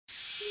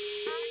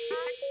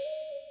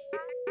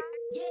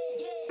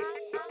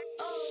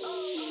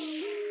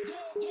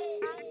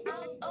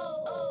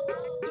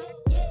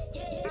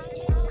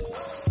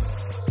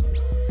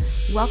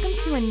Welcome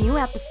to a new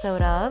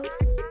episode of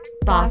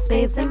Boss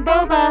Babes and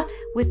Boba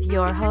with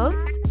your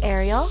hosts,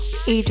 Arielle,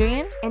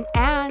 Adrienne, and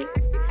Anne.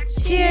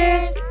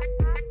 Cheers!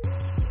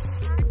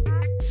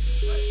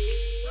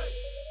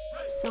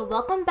 So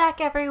welcome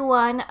back,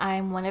 everyone.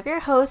 I'm one of your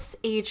hosts,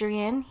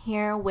 Adrienne,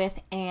 here with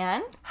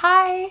Anne.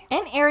 Hi!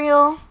 And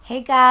Arielle.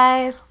 Hey,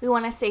 guys. We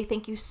want to say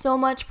thank you so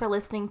much for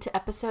listening to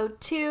episode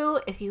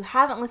 2. If you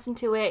haven't listened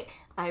to it,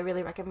 I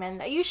really recommend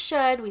that you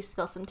should. We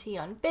spill some tea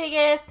on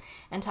Vegas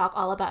and talk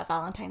all about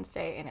Valentine's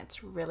Day, and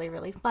it's really,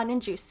 really fun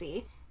and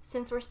juicy.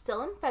 Since we're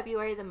still in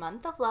February, the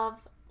month of love,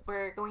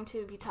 we're going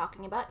to be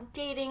talking about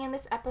dating in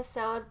this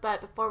episode, but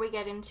before we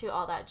get into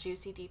all that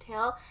juicy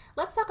detail,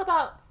 let's talk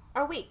about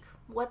our week.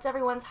 What's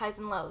everyone's highs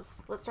and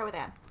lows? Let's start with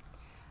Anne.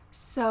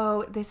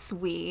 So this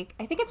week,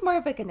 I think it's more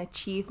of like an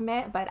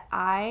achievement, but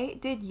I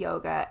did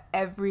yoga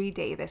every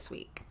day this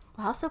week.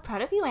 Wow, so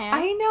proud of you, Anne.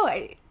 I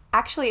know.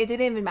 Actually, it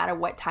didn't even matter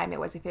what time it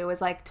was. If it was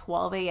like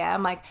 12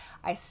 a.m., like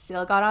I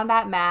still got on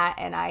that mat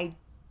and I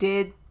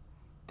did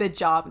the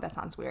job. That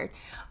sounds weird.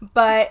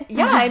 But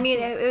yeah, I mean,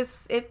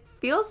 it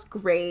feels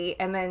great.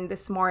 And then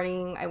this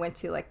morning I went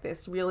to like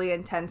this really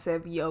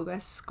intensive yoga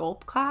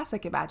sculpt class.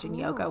 Like imagine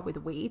yoga with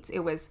weights. It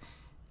was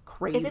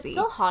crazy. Is it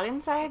still hot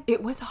inside?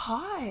 It was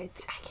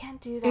hot. I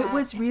can't do that. It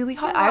was really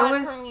hot. I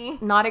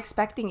was not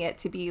expecting it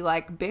to be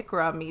like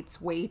Bikram meets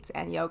weights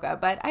and yoga,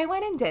 but I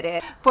went and did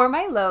it. For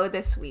my low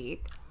this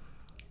week,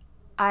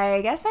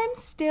 I guess I'm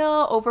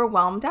still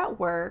overwhelmed at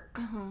work.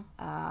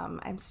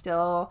 I'm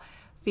still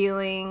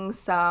feeling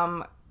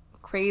some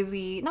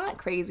not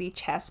crazy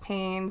chest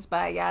pains,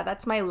 but yeah,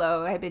 that's my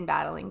low. I've been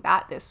battling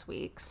that this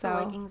week. So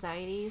like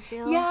anxiety, you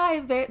feel? Yeah,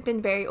 I've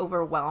been very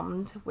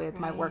overwhelmed with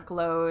my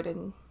workload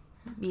and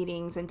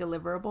meetings and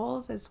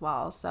deliverables as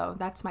well. So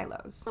that's my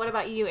lows. What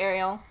about you,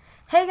 Arielle?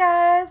 Hey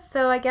guys,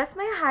 so I guess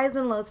my highs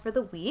and lows for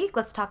the week,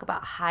 let's talk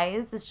about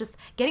highs. It's just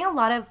getting a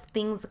lot of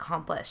things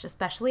accomplished,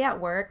 especially at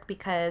work,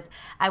 because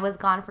I was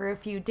gone for a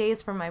few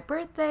days for my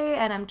birthday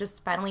and I'm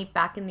just finally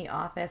back in the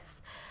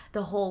office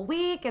the whole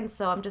week, and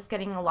so I'm just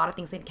getting a lot of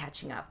things and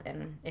catching up,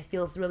 and it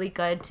feels really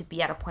good to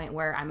be at a point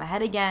where I'm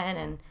ahead again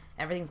and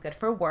everything's good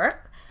for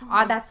work.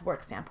 That's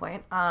work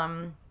standpoint.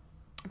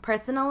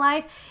 Personal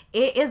life,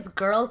 it is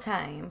girl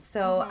time,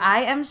 so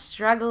I am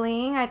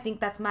struggling. I think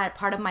that's my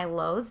part of my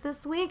lows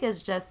this week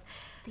is just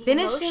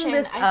finishing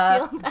this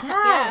up.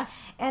 Yeah.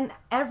 And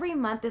every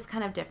month is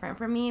kind of different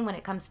for me when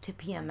it comes to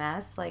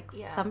PMS. Like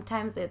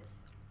sometimes it's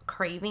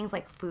cravings,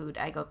 like food,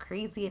 I go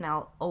crazy and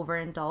I'll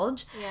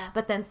overindulge,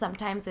 but then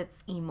sometimes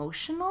it's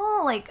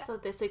emotional. Like, so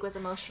this week was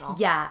emotional.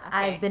 Okay.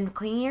 I've been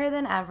clingier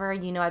than ever.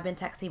 You know, I've been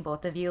texting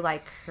both of you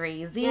like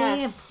crazy.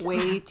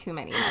 Way too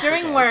many messages.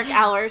 During work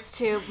hours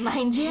too,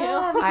 mind you.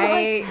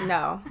 I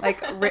know,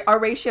 like our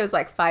ratio is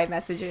like 5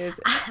 messages.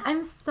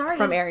 I'm sorry,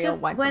 from it's Arielle, just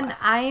 1 when from us.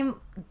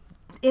 I'm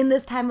in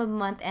this time of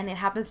month and it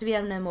happens to be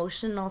an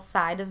emotional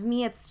side of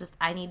me, it's just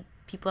I need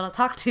people to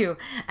talk to.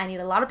 I need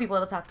a lot of people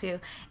to talk to.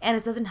 And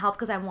it doesn't help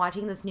because I'm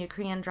watching this new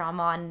Korean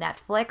drama on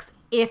Netflix.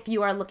 If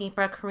you are looking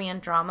for a Korean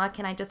drama,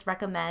 can I just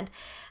recommend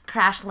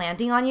Crash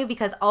Landing on You?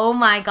 Because, oh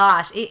my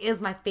gosh, it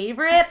is my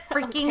favorite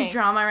freaking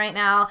drama right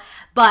now.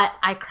 But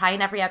I cry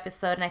in every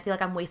episode and I feel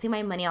like I'm wasting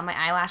my money on my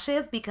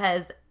eyelashes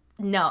because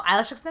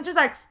eyelash extensions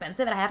are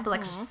expensive and I have to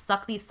like just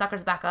suck these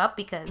suckers back up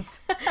because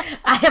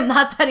I am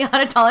not spending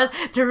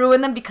 $100 to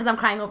ruin them because I'm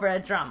crying over a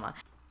drama.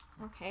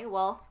 Okay,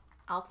 well,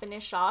 I'll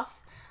finish off.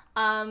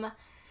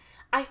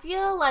 I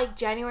feel like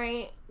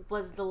January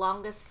was the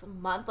longest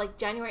month. Like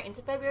January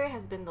into February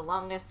has been the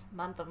longest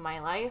month of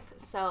my life.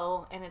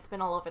 So, and it's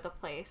been all over the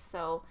place.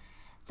 So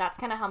that's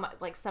kind of how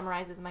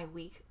summarizes my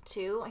week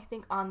too. I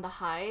think on the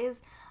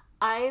highs,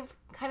 I've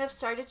kind of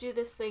started to do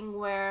this thing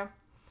where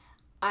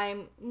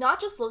I'm not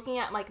just looking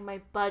at like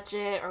my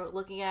budget or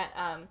looking at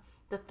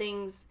the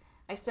things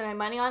I spend my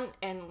money on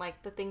and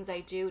like the things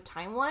I do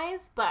time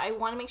wise, but I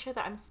want to make sure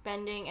that I'm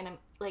spending and I'm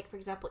like, for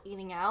example,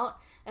 eating out,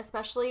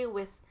 especially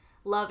with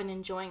love and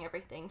enjoying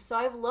everything. So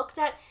I've looked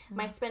at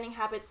my spending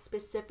habits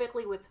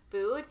specifically with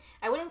food.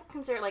 I wouldn't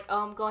consider it like,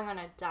 oh, I'm going on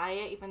a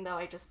diet, even though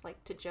I just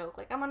like to joke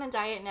like I'm on a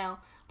diet now,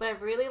 but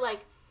I've really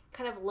like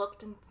kind of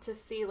looked to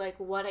see like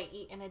what I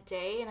eat in a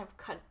day and I've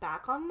cut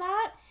back on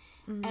that.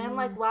 And I'm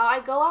like, wow, I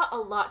go out a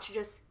lot to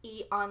just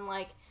eat on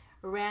like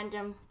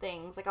random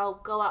things. Like I'll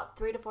go out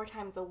 3 to 4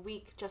 times a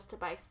week just to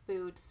buy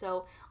food.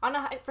 So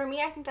for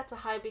me, I think that's a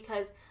high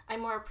because I'm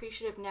more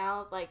appreciative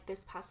now. Like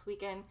this past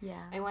weekend,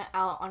 I went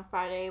out on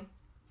Friday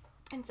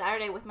and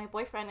Saturday with my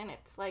boyfriend, and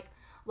it's like,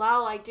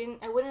 wow, I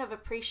wouldn't have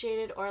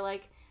appreciated or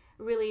like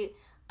really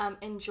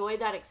enjoy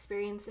that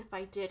experience if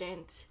I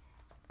didn't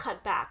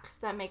cut back,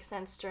 if that makes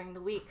sense, during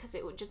the week, because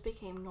it just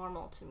became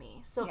normal to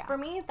me. So for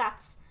me,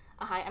 that's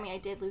a high. I mean, I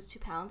did lose 2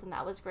 pounds and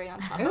that was great on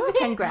top of it.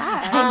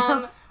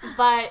 Congrats.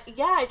 But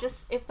yeah,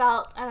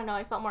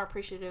 I felt more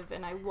appreciative,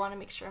 and I want to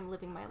make sure I'm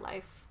living my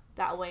life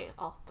that way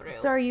all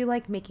through. So are you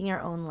like making your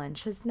own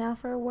lunches now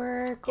for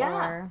work? Yeah.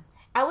 Or?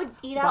 I would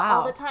eat out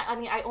all the time. I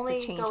mean, I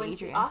only change, go into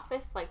Adrienne. the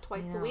office like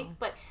twice a week,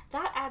 but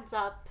that adds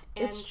up.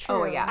 And It's true.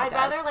 Oh, yeah. I'd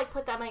rather like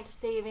put that money to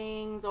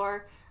savings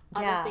or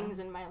other things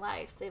in my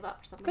life, save up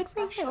for something Good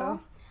for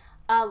special.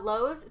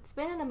 Lows, it's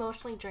been an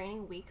emotionally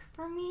draining week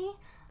for me.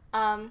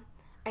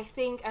 I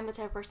think I'm the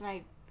type of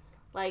person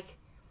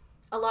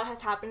a lot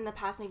has happened in the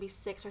past maybe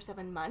 6 or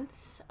 7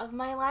 months of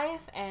my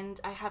life, and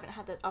I haven't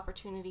had the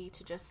opportunity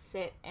to just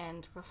sit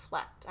and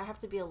reflect. I have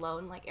to be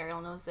alone, like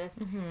Arielle knows this.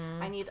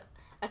 Mm-hmm. I need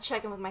a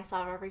check-in with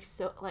myself every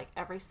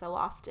so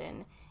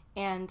often,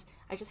 and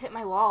I just hit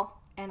my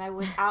wall, and I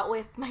was out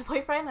with my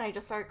boyfriend, and I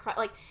just started crying.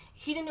 Like,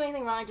 he didn't do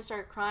anything wrong, I just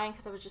started crying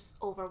because I was just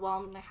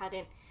overwhelmed, and I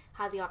hadn't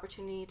had the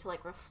opportunity to,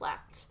 like,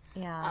 reflect.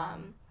 Yeah.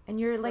 And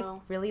you're, like,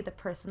 really the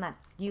person that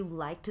you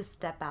like to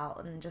step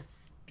out and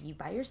just be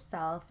by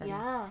yourself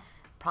and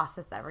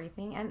process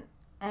everything. And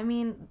I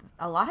mean,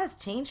 a lot has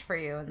changed for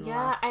you in the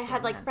last I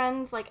had months.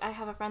 friends, I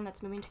have a friend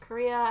that's moving to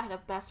Korea. I had a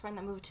best friend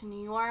that moved to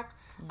New York.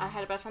 I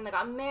had a best friend that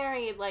got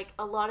married. Like,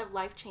 a lot of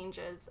life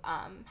changes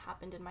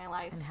happened in my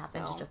life. And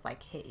happened to just,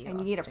 like, hit you. And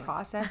you need to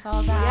process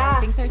all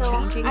that. Things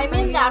are changing. I'm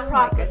in that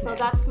process, so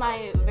that's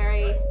my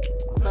very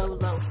low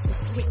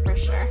this week for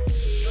sure.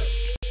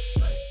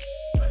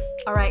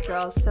 All right,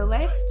 girls, so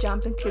let's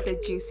jump into the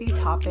juicy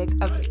topic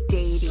of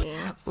dating,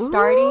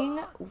 starting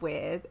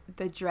with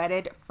the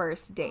dreaded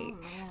first date.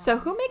 So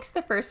who makes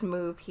the first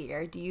move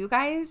here? Do you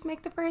guys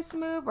make the first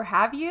move, or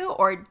have you,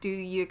 or do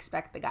you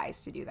expect the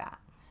guys to do that?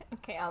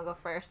 Okay, I'll go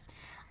first.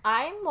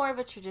 I'm more of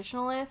a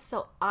traditionalist,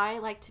 so I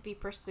like to be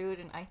pursued,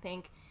 and I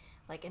think,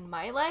 like, in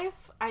my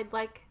life, I'd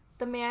like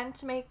the man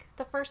to make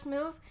the first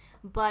move,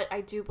 but I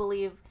do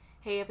believe,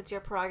 hey, if it's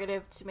your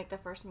prerogative to make the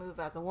first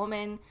move as a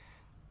woman,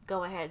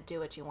 go ahead, do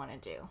what you want to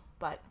do.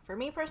 But for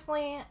me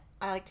personally,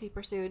 I like to be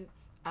pursued.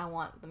 I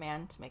want the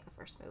man to make the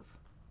first move.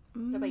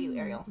 What about you,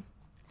 Arielle?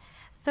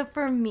 So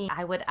for me,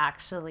 I would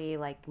actually,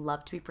 like,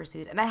 love to be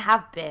pursued. And I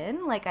have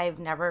been. Like, I've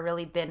never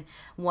really been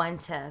one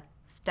to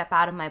step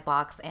out of my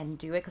box and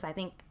do it, because I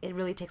think it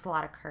really takes a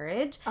lot of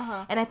courage.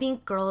 And I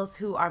think girls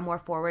who are more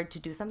forward to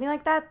do something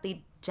like that,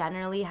 they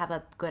generally have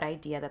a good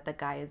idea that the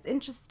guy is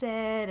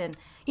interested, and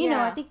you know,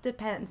 I think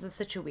depends on the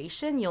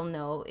situation, you'll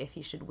know if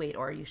you should wait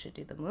or you should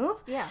do the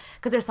move.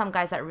 Because there's some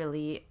guys that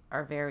really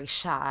are very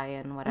shy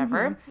and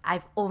whatever.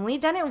 I've only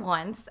done it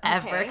once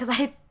ever, because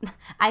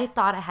I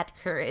thought I had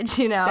courage,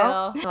 you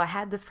know. So I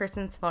had this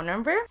person's phone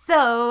number,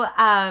 so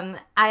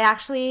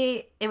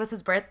it was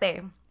his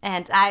birthday,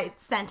 and I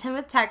sent him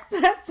a text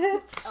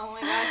message. Oh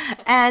my gosh.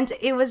 And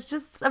it was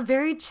just a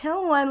very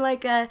chill one,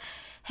 like a,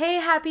 hey,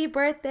 happy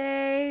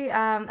birthday,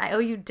 I owe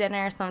you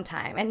dinner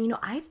sometime. And, you know,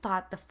 I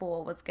thought the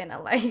fool was going to,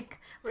 like,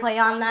 play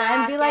on that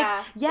and be like,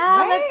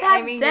 let's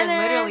have dinner.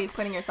 You're literally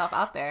putting yourself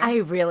out there. I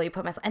really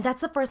put myself, and that's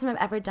the first time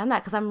I've ever done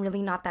that, because I'm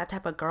really not that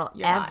type of girl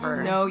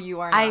ever. No, you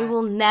are not. I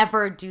will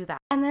never do that.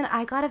 And then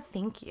I got a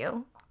thank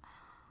you.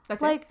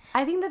 That's like,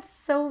 I think that's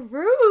so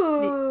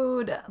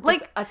rude. Just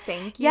like a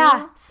thank you?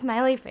 Yeah,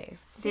 smiley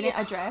face. Didn't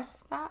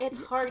address that? It's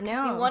hard,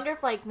 because you wonder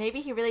if, like,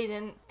 maybe he really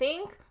didn't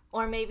think,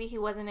 or maybe he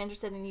wasn't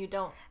interested and you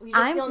just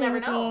still never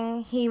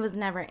know. He was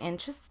never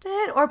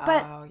interested,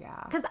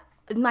 because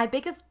my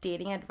biggest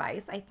dating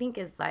advice, I think,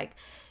 is like,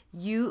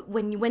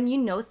 when you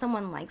know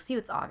someone likes you,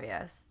 it's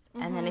obvious.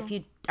 And then if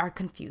you are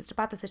confused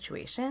about the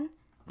situation,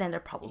 then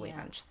they're probably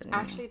not interested in you.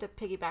 Actually, to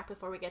piggyback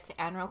before we get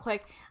to Anne real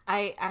quick,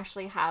 I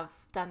actually have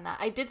done that.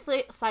 I did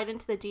slide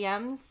into the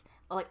DMs,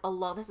 like, a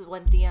lot. This is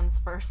when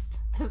DMs first,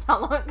 this is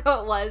how long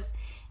ago it was,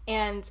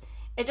 and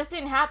it just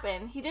didn't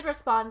happen. He did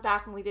respond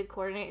back and we did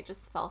coordinate. It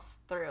just fell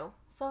through.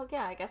 So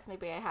yeah, I guess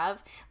maybe I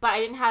have, but I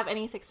didn't have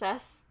any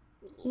success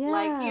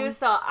like you.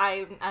 So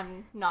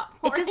I'm not.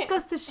 It just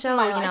goes to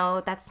show, you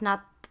know, that's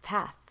not the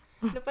path.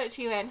 What about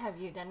you, Anne? Have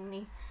you done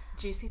any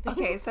juicy things?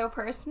 Okay, so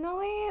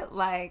personally,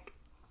 like,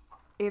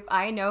 if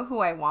I know who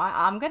I want,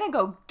 I'm gonna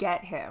go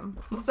get him.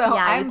 So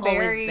I'm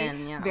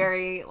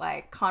very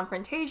like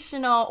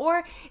confrontational.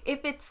 Or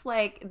if it's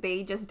like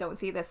they just don't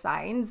see the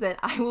signs, then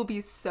I will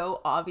be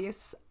so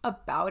obvious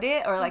about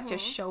it, or like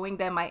just showing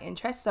them my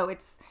interest. So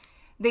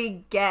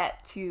they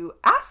get to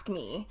ask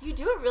me. You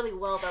do it really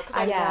well though, because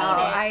I've seen it.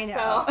 I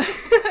know.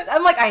 So.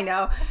 I'm like, I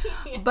know,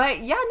 but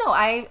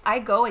I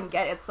go and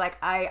get it. It's like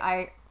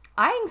I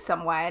eyeing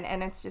someone,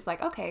 and it's just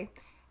like, okay,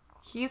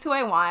 he's who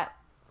I want.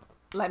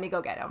 Let me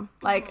go get him.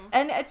 Like,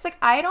 and it's like,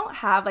 I don't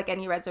have like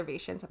any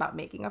reservations about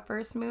making a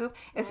first move,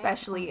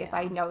 especially if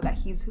I know that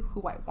he's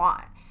who I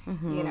want,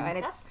 you know,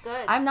 and that's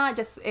good. I'm not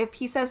just, if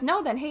he says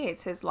no, then hey,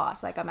 it's his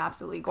loss. Like, I'm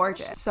absolutely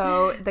gorgeous.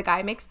 So the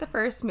guy makes the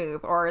first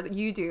move, or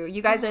you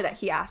guys are that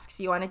he asks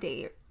you on a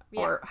date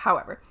or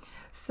however.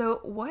 So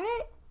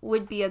what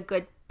would be a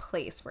good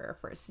place for a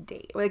first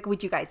date? Like,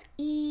 would you guys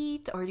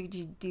eat, or did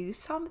you do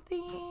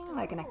something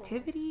like an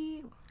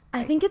activity?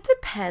 I think it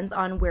depends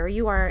on where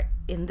you are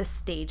in the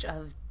stage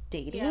of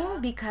dating,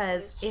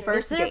 because if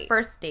it's their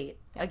first date,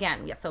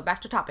 again, so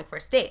back to topic,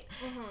 first date.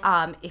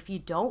 If you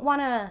don't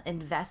want to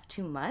invest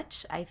too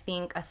much, I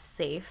think a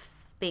safe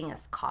thing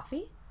is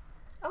coffee.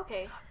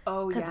 Okay.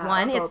 Oh, yeah. Because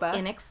one, it's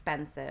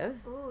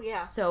inexpensive. Ooh,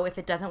 yeah. So if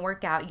it doesn't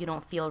work out, you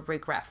don't feel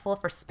regretful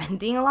for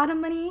spending a lot of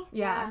money.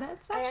 Yeah,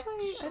 that's actually,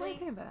 I didn't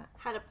think of that.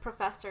 Had a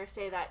professor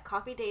say that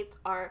coffee dates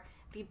are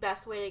the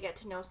best way to get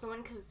to know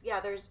someone, because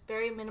there's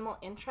very minimal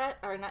interest,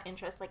 or not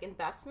interest, like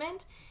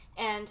investment,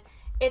 and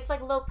it's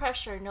like low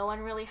pressure. No one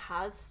really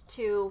has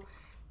to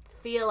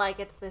feel like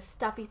it's this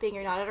stuffy thing.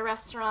 You're not at a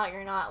restaurant,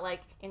 you're not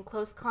like in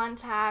close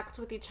contact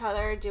with each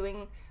other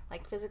doing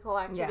like physical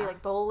activity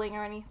like bowling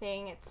or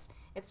anything.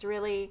 It's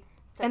really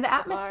and the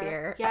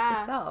atmosphere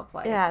itself,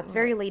 like, it's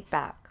very laid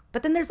back.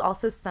 But then there's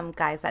also some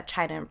guys that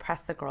try to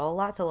impress the girl a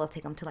lot, so they'll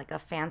take them to like a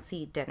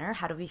fancy dinner.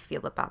 How do we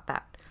feel about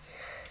that?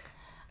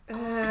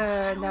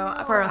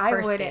 No, for a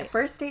first wouldn't. date.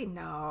 First date,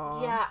 no.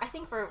 Yeah, I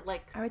think for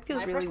like I would feel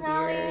my really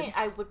personality, weird.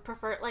 I would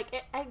prefer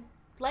I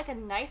like a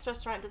nice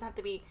restaurant. It doesn't have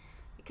to be.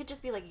 It could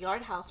just be like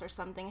Yard House or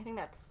something. I think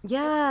that's good.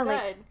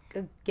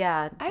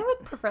 I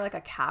would prefer like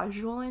a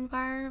casual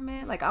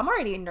environment. Like, I'm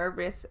already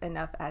nervous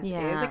enough as it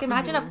is. Like,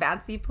 imagine a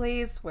fancy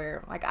place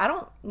where like I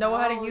don't know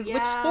how to use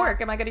which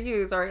fork am I going to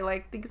use, or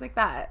like things like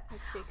that.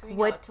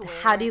 Like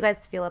how do you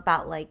guys feel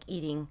about like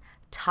eating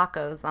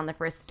tacos on the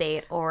first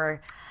date,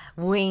 or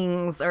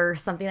wings, or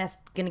something that's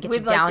gonna get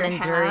With, you like, down your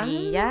and hands?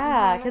 dirty?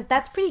 Yeah, because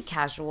that's pretty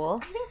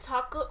casual. I think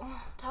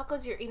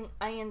tacos, you're eating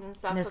onions and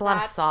stuff. And there's so a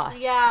lot of sauce.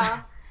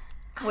 Yeah.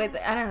 With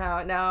I don't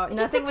know, no,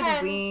 nothing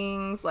with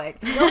wings.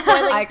 Like, no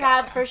boiling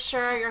crab for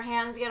sure. Your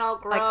hands get all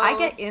gross. Like, I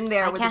get in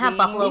there. I with can't have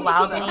wings. Buffalo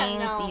Wild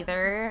Wings No.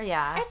 either.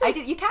 Yeah. I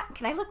do. You can't.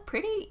 Can I look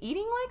pretty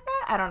eating like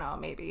that? I don't know.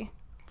 Maybe.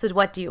 So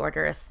what do you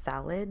order? A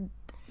salad?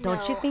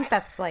 Don't you think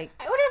that's like?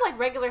 I order like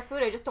regular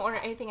food. I just don't order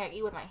anything I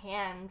eat with my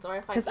hands, or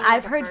if I. Because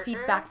I've heard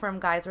feedback from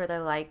guys where they're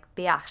like,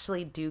 they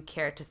actually do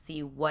care to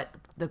see what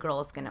the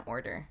girl is gonna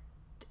order,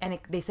 and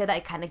they say that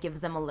it kind of gives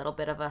them a little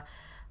bit of a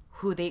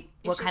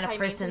what kind of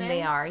person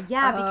they are.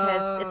 Yeah,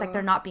 because it's like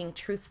they're not being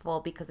truthful,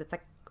 because it's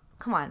like,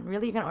 come on,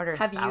 really, you're gonna order a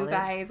salad? Have you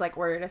guys like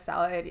ordered a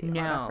salad on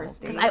a first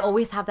date? Because I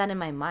always have that in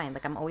my mind.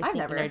 Like, I'm always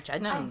thinking they're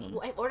judging me.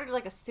 I ordered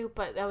like a soup,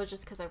 but that was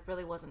just because I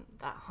really wasn't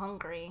that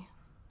hungry.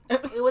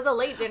 It was a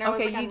late dinner.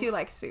 Okay, like, you do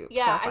like soup.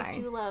 Yeah, so I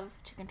do love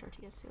chicken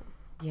tortilla soup.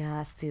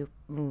 Yeah, soup.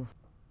 Ooh.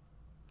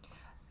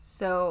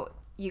 So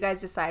you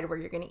guys decide where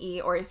you're gonna eat,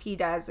 or if he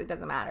does, it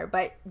doesn't matter.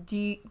 But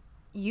do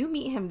you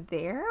meet him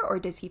there, or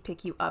does he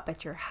pick you up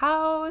at your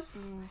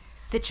house?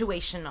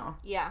 Situational.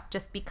 Yeah.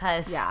 Just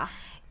because. Yeah.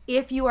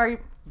 If you are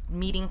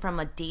meeting from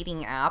a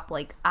dating app,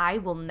 like, I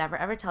will never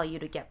ever tell you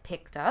to get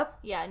picked up.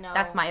 Yeah, no.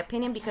 That's my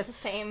opinion, because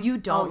you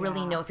don't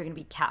really know if you're going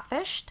to be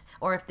catfished,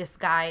 or if this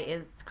guy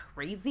is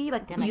crazy.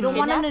 Like, you don't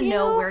want him to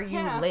know where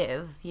you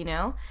live, you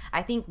know?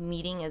 I think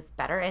meeting is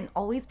better, and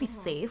always be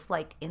safe,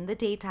 like, in the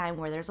daytime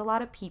where there's a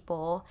lot of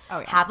people.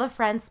 Have a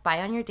friend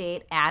spy on your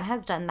date. Anne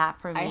has done that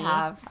for me.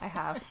 I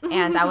have.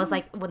 And I was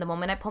like, well, the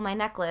moment I pull my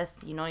necklace,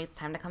 it's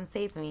time to come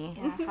save me.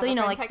 Yeah, so,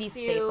 like, be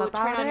safe about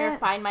turn on your it.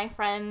 Find My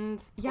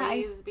Friends.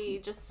 Please be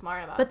just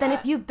smart about it. But then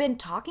if you've been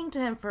talking to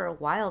him for a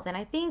while, then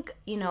I think,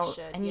 you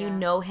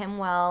know him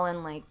well,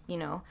 and like,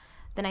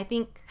 then I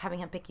think having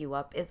him pick you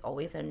up is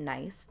always a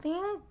nice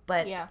thing.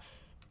 But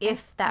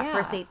if that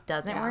first date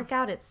doesn't work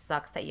out, it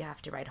sucks that you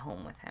have to ride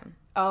home with him.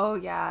 Oh,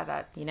 yeah,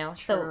 that's true.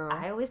 So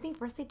I always think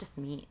first date, just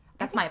meet.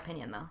 That's my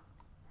opinion, though.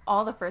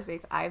 All the first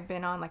dates I've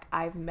been on, like,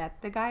 I've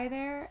met the guy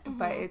there,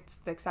 but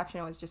the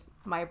exception was just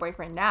my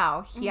boyfriend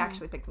now. He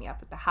actually picked me up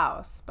at the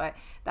house, but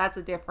that's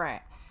a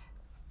different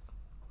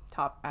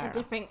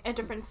a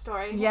different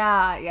story.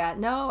 Yeah.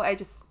 No,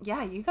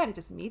 you gotta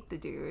just meet the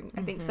dude.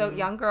 I think so.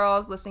 Young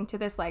girls listening to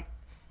this, like,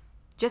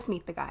 just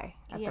meet the guy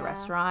at the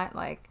restaurant,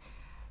 like,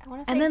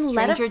 and then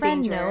let a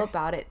friend know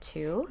about it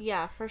too.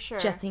 Yeah, for sure.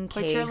 Just in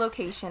case. Put your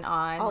location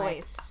on.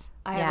 Always. Like,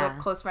 I have a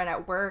close friend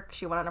at work.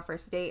 She went on a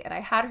first date, and I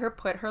had her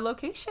put her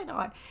location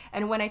on.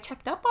 And when I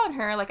checked up on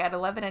her, like, at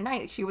 11 at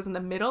night, she was in the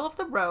middle of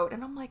the road.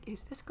 And I'm like,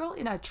 is this girl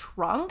in a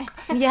trunk?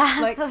 Yeah.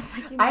 Like, so it's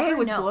like, I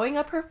was blowing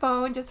up her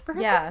phone just for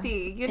her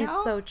safety, you know?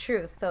 It's so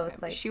true. So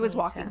it's like, she was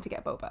walking to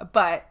get boba,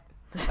 but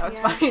so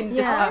it's fine.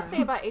 I would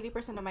say about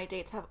 80% of my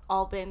dates have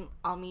all been,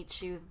 I'll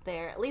meet you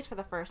there, at least for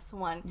the first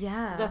one.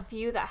 Yeah. The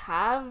few that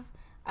have,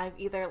 I've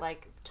either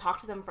like talked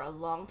to them for a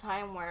long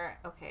time where,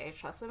 okay, I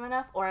trust them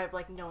enough, or I've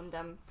like known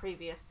them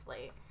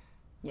previously.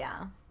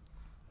 Yeah.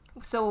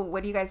 So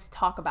what do you guys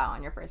talk about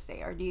on your first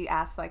date? Or do you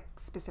ask like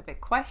specific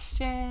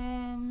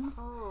questions?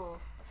 Oh,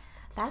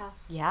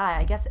 that's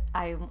I guess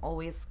I'm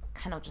always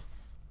kind of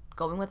just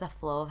going with the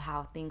flow of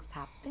how things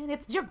happen.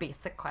 It's your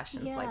basic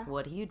questions, like,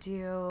 what do you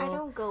do? I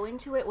don't go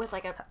into it with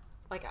like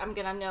I'm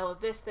gonna know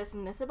this,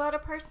 and this about a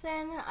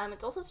person.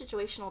 It's also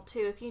situational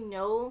too. If you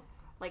know,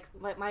 like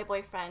my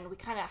boyfriend, we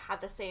kind of had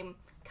the same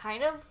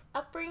kind of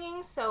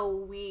upbringing, so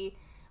we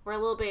were a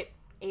little bit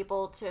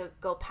able to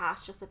go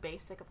past just the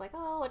basic of like,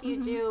 oh, what do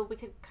you do? We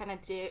could kind of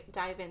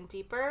dive in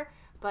deeper.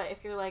 But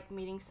if you're like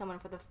meeting someone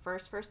for the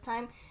first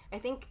time, I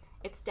think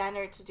it's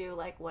standard to do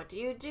like, what do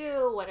you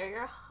do? What are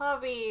your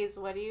hobbies?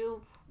 What do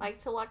you like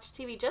to watch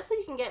TV? Just so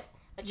you can get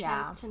a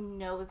chance to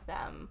know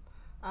them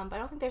But I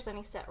don't think there's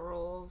any set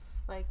rules.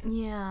 Like,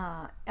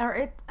 yeah,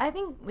 I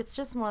think it's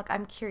just more like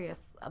I'm curious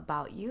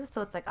about you,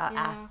 so it's like I'll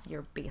ask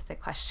your basic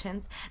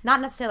questions,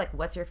 not necessarily like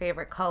what's your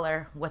favorite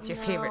color, what's your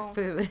favorite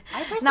food,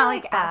 I personally not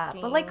like that,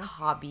 asking but like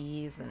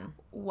hobbies and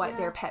what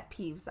their pet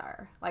peeves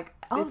are. Like,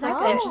 that's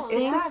like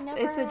interesting.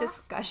 It's a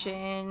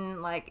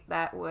discussion like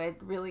that would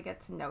really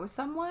get to know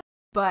someone.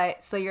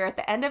 But so you're at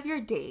the end of your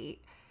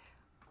date.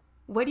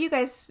 What do you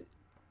guys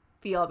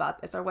feel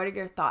about this, or what are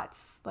your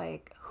thoughts?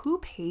 Like, who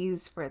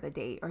pays for the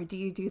date, or do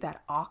you do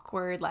that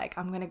awkward like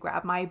I'm gonna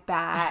grab my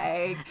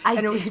bag? I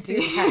do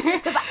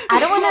that because I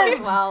don't want to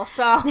as well.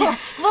 So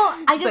well,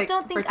 I just like,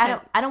 don't think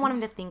pretend. I don't want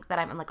him to think that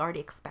I'm like already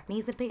expecting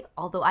he's to pay,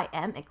 although I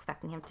am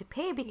expecting him to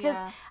pay because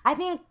I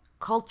think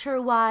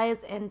culture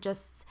wise and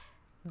just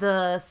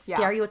the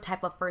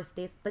stereotype of first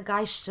dates, the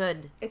guy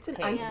should It's an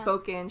pay.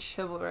 unspoken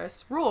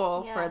chivalrous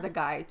rule for the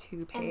guy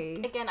to pay.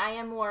 And again, I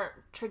am more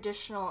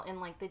traditional in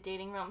like the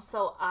dating realm,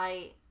 so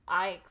I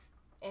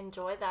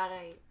enjoy that.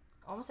 I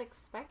almost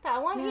expect that. I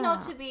want you know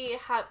to be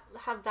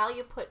have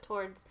value put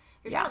towards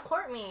you're trying to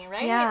court me,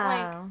 right? Yeah.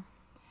 Like,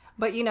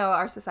 But you know,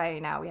 our society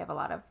now, we have a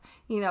lot of,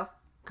 you know,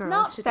 Girls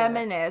not should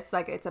feminists,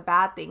 like it's a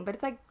bad thing, but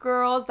it's like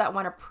girls that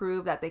want to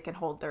prove that they can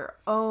hold their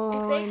own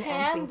if they and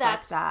can, things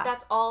that's like that.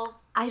 that's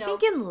all. I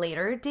think in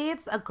later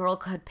dates, a girl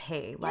could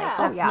pay. Like, Yeah.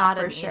 that's Oh, yeah, not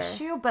for an sure.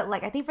 issue. But,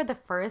 like, I think for the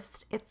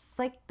first, it's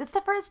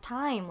the first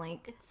time.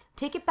 Like, It's-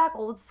 take it back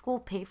old school,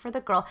 pay for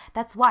the girl.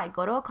 That's why.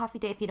 Go to a coffee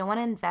date if you don't want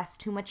to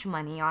invest too much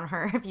money on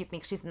her, if you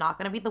think she's not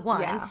going to be the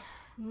one. Yeah.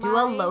 Do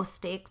a low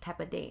stake type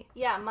of date.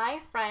 Yeah, my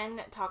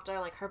friend talked to her,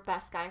 like her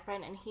best guy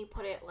friend, and he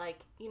put it like,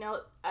 you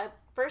know, a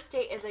first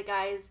date is a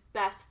guy's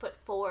best foot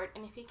forward,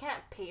 and if he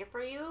can't pay for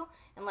you,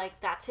 and like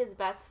that's his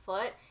best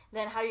foot,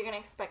 then how are you gonna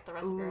expect the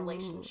rest of your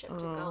relationship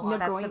to go on? No,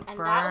 That's going- a And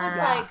burn. that was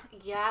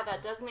like, yeah,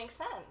 that does make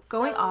sense.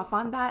 Going So- off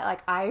on that,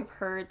 like I've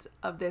heard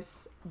of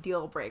this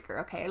deal breaker.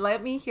 Okay,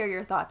 let me hear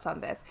your thoughts on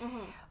this.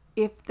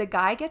 If the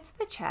guy gets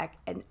the check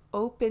and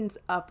opens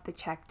up the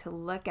check to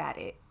look at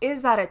it,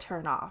 is that a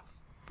turn off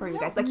for you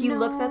guys? Like he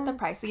looks at the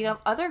price. So, you know,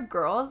 other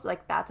girls,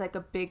 like that's like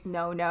a big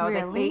no-no. Like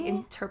Really? they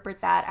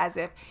interpret that as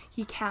if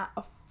he can't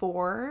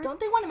afford. Don't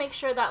they want to make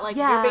sure that like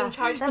Yeah, you're being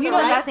charged for that's the You know,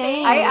 what I'm right that's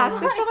saying. I asked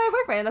this to my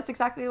boyfriend, and that's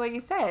exactly what you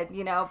said.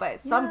 You know, but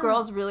some Yeah.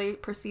 girls really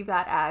perceive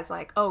that as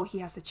like, oh, he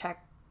has to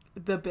check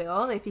the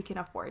bill if he can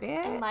afford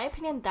it. In my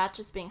opinion, that's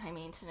just being high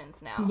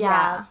maintenance now.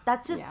 Yeah,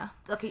 that's just Yeah.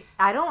 okay.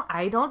 I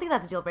don't think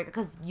that's a deal breaker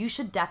because you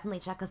should definitely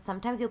check because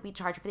sometimes you'll be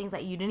charged for things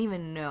that you didn't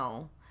even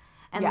know,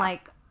 and Yeah.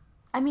 like,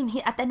 I mean,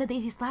 at the end of the day,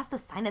 he still has to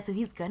sign it, so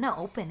he's gonna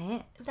open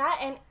it. That,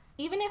 and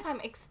even if I'm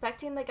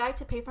expecting the guy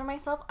to pay for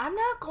myself, I'm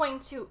not going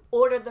to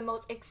order the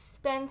most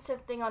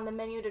expensive thing on the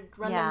menu to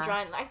run them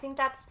dry. I think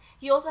that's,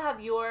 you also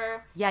have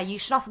your, Yeah, you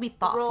should also be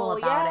thoughtful Roll,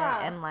 about yeah.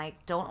 it and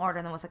like don't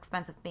order the most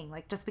expensive thing.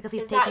 Like just because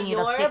he's Is that taking you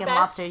to your steak and best-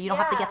 lobster, you don't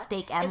have to yeah. get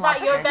steak and Is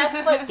lobster. that your best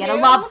foot Get a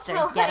too? lobster,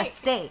 So, get a like-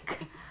 steak.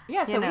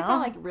 Yeah, so You we know?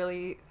 sound like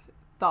really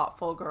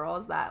thoughtful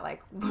girls that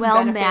like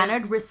Well-mannered,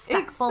 benefit-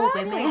 respectful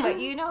women. But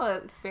you know,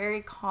 it's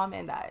very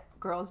common that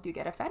girls do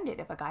get offended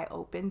if a guy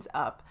opens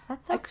up.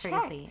 That's so a check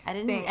crazy. I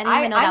didn't thing. even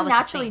know that I'm was a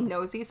naturally thing.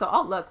 nosy, so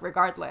I'll look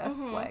regardless.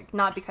 Like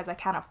not because I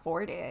can't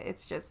afford it.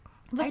 It's just.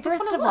 But I just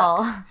first wanna of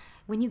look. all,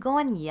 when you go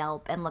on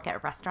Yelp and look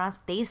at restaurants,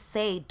 they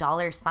say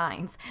dollar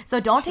signs. So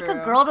don't take a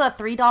True. girl to a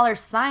 $3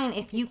 sign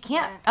if you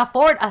can't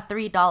afford a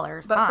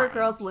 $3 sign. But for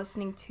girls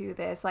listening to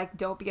this, like,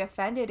 don't be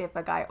offended if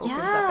a guy opens up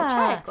a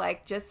Yeah. check.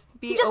 Like, just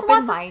be he just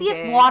wants to open-minded. see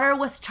if water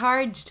was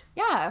charged.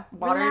 Yeah,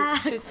 water.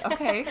 Relax. Should,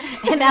 okay.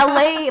 In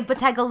LA,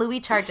 Bottega Louis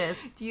charges.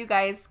 Do you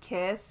guys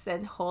kiss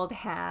and hold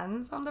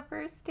hands on the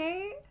first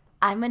date?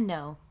 I'm a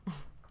no.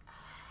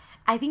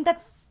 I think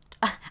that's.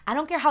 I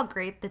don't care how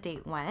great the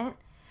date went.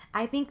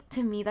 I think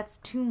to me that's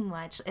too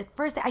much. At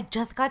first, I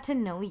just got to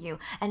know you,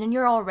 and then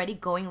you're already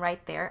going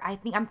right there.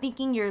 I'm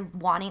thinking you're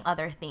wanting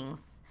other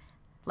things,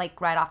 like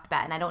right off the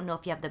bat, and I don't know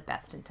if you have the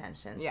best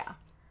intentions. Yeah.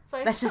 So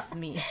I That's feel- just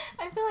me.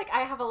 I feel like I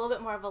have a little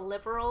bit more of a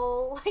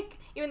liberal, like,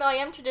 even though I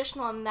am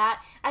traditional in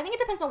that, I think it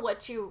depends on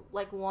what you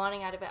like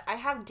wanting out of it. I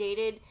have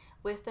dated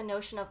with the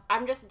notion of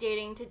I'm just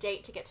dating to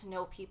date to get to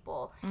know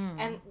people.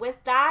 And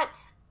with that,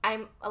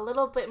 I'm a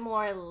little bit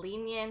more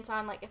lenient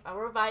on like if I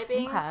were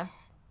vibing. Okay.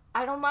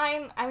 I don't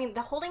mind. I mean,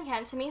 the holding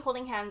hands, to me,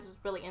 holding hands is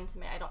really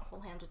intimate. I don't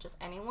hold hands with just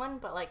anyone,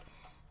 but like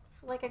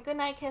a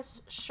goodnight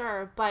kiss,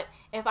 sure. But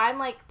if I'm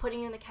like putting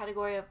you in the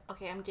category of,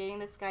 okay, I'm dating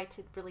this guy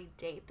to really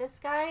date this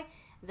guy,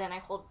 then I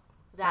hold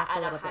that Back a at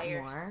a little bit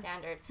higher more.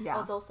 standard. Yeah. I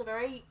was also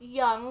very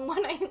young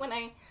when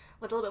I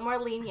was a little bit more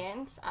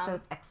lenient. So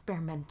it's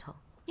experimental.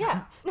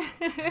 Yeah.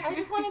 I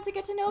just wanted to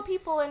get to know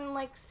people and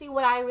like see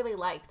what I really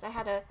liked. I think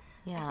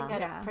I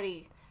had Yeah. a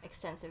pretty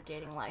extensive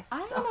dating life.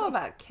 I so. don't know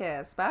about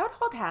kiss, but I would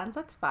hold hands.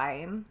 That's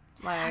fine.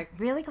 Like,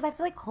 Really? Because I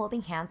feel like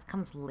holding hands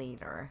comes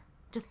later.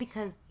 Just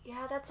because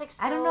Yeah, that's like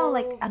I don't know,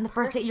 like so on the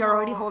first date you're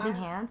already personal. holding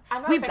hands.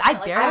 I'm not I affectionate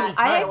like barely that.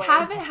 I By the way.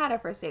 haven't had a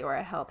first date where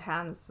I held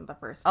hands the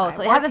first time. Oh,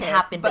 so it or hasn't kissed,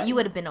 happened, but you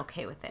would have been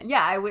okay with it.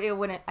 Yeah, I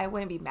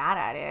wouldn't be mad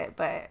at it,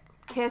 but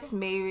Kiss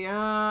maybe.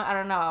 I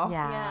don't know.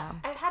 Yeah.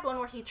 I've had one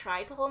where he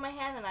tried to hold my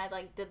hand, and I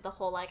like did the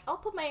whole like, I'll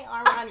put my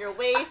arm around your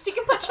waist. You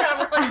can put your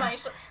arm around my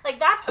shoulder. Like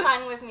that's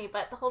fine with me,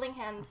 but the holding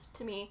hands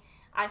to me,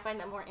 I find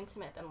that more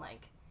intimate than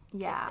like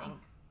kissing.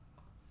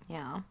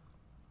 Yeah.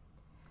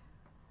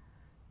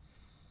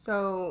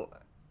 So,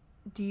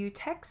 do you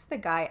text the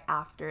guy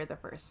after the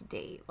first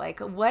date? Like,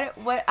 what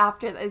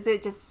after? Is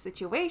it just I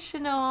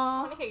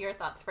situational? want to hear your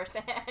thoughts first.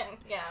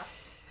 Yeah.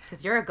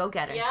 Because you're a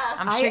go-getter. Yeah.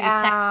 I'm sure you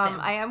text him.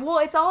 I am. Well,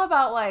 it's all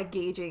about like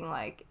gauging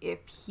like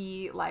if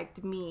he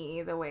liked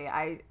me the way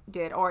I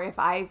did, or if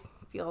I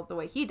feel the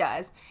way he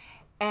does.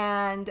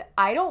 And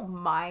I don't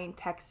mind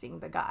texting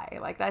the guy.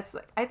 Like that's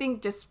I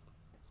think just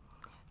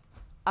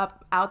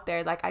up out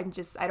there. Like I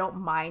don't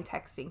mind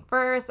texting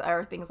first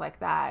or things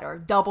like that, or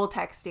double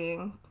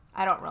texting.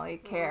 I don't really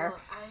care. Ooh,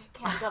 I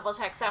can't double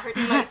text. That hurts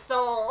my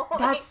soul.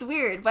 That's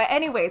weird. But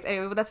anyway,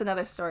 that's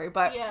another story.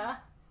 But yeah.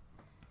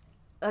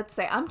 let's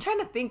say I'm trying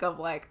to think of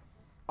like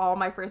all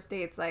my first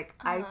dates. Like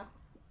I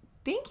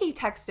think he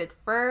texted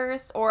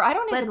first, or I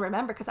don't even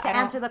remember because to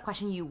answer the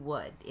question, you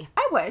would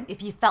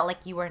if you felt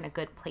like you were in a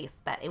good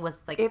place, that it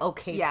was like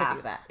okay to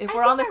do that. If I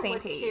we're on the think I same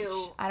would page,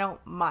 too. I don't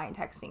mind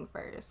texting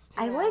first.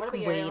 I what like about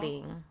you?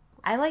 waiting.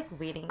 I like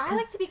waiting. I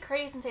like to be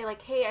courteous and say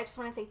like, hey, I just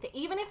want to say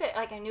even if it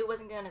like I knew it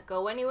wasn't gonna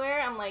go anywhere,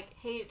 I'm like,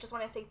 hey, just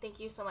want to say thank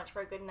you so much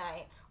for a good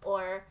night.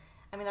 Or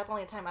I mean, that's the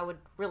only time I would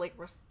really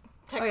text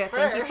first.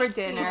 Thank you for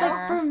dinner. It's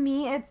like for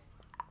me, it's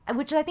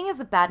which I think is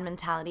a bad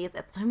mentality.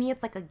 It's to me,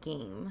 it's like a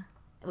game,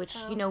 which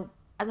you know,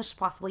 as much as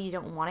possible, you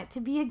don't want it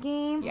to be a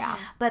game. Yeah.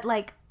 But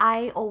like,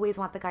 I always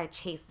want the guy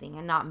chasing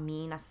and not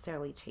me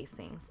necessarily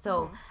chasing.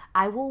 So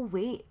I will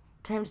wait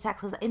for him to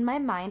text, because in my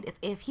mind, it's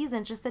if he's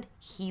interested,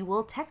 he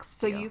will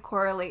text So you. you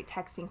correlate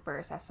texting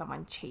first as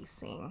someone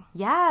chasing.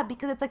 Yeah,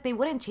 because it's like they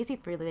wouldn't chase you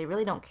for you. They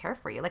really don't care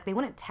for you. Like they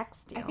wouldn't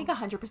text you. I think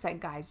 100%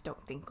 guys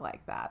don't think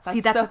like that. See,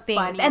 that's the thing.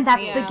 And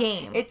that's the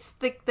game. It's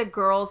the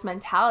girl's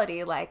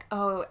mentality, like,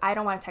 oh, I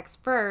don't want to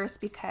text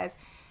first because,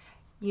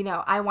 you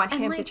know, I want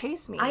him to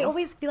chase me. I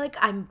always feel like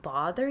I'm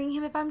bothering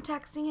him if I'm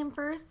texting him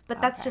first,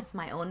 but that's just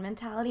my own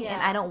mentality,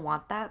 and I don't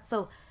want that.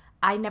 So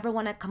I never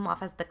want to come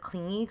off as the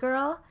clingy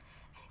girl.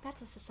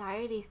 That's a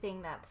society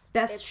thing. That's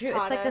true. It's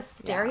like a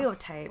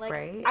stereotype, like,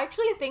 right? I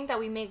actually think that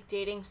we make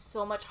dating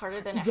so much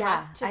harder than it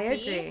has to I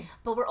be. agree.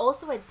 But we're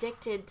also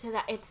addicted to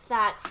that. It's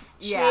that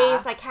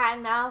chase, like cat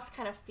and mouse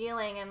kind of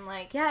feeling, and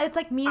like it's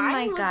like me and I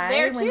my was guy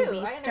there when too. we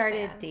I started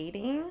understand.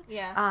 dating.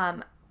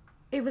 Yeah.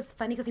 It was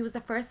funny because he was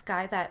the first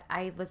guy that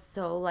I was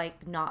so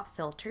like not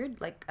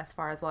filtered, like as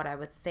far as what I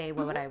would say,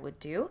 what I would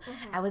do.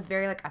 I was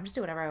very like, I'm just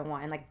doing whatever I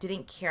want, and like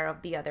didn't care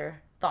of the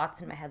other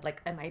thoughts in my head,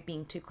 like, am I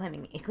being too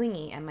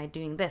clingy? Am I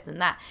doing this and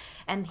that?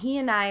 And he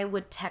and I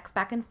would text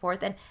back and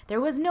forth, and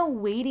there was no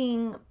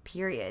waiting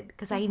period,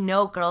 because I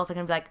know girls are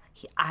gonna be like,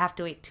 I have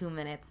to wait 2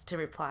 minutes to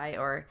reply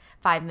or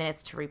 5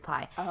 minutes to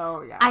reply.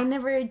 Oh yeah. I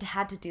never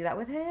had to do that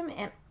with him,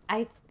 and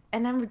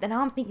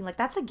now I'm thinking like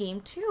that's a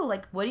game too.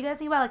 Like, what do you guys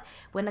think about like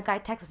when a guy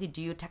texts you?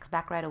 Do you text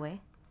back right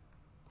away,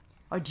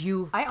 or do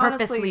you I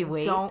purposely honestly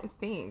wait? don't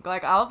think.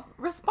 Like, I'll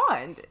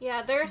respond.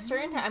 Yeah, there are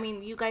certain I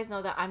mean, you guys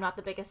know that I'm not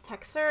the biggest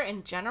texter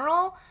in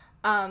general.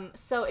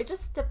 So it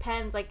just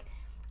depends. Like,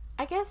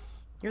 I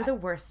guess You're the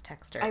worst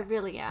texter. I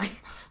really am.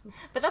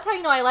 But that's how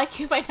you know I like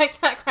you, if I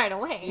text back right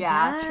away.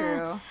 Yeah,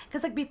 true.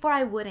 Because like before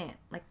I wouldn't.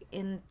 Like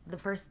in the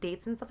first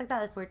dates and stuff like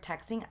that, if we're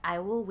texting, I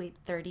will wait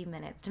 30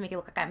 minutes to make it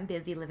look like I'm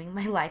busy living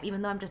my life,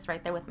 even though I'm just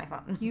right there with my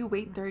phone. You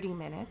wait 30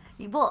 minutes?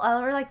 Well,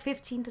 or like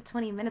 15 to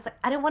 20 minutes. Like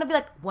I don't want to be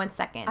like 1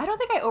 second. I don't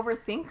think I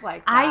overthink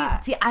like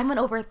that. I'm an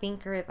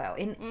overthinker though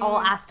in all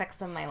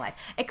aspects of my life,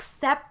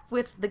 except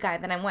with the guy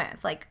that I'm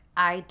with. Like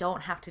I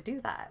don't have to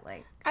do that.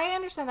 Like I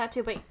understand that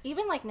too, but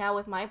even like now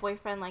with my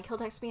boyfriend, like he'll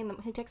text me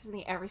he texts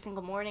me every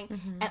single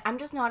morning, and I'm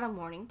just not a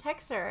morning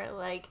texter.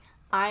 Like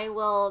I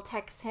will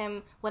text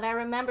him when I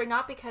remember,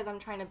 not because I'm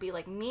trying to be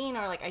like mean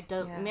or like I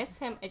don't miss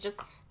him. I just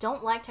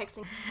don't like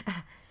texting.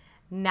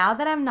 Now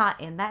that I'm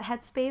not in that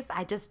headspace,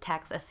 I just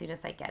text as soon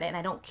as I get it, and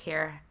I don't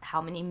care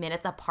how many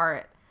minutes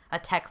apart a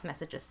text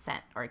message is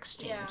sent or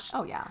exchanged.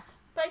 Oh yeah.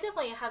 But I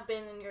definitely have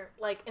been in your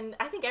like, and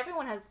I think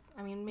everyone has.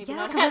 I mean, maybe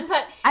not 'cause him,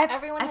 but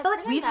everyone. I has feel like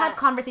been in we've that. had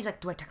conversations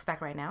like, do I text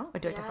back right now or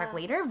do I text back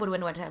later? When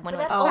do I But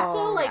that's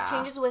also like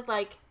changes with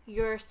like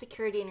your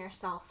security in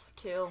yourself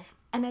too.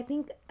 And I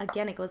think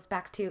again it goes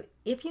back to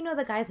if you know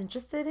the guy's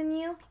interested in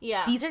you.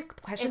 Yeah. These are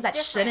questions that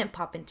shouldn't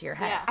pop into your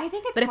head. Yeah. I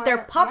think it's But if more,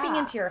 they're popping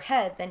into your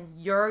head, then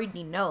you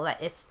already know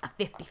that it's a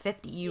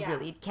 50-50. You Yeah.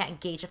 really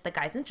can't gauge if the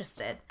guy's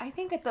interested. I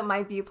think at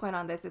my viewpoint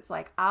on this, it's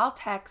like I'll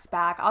text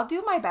back. I'll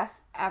do my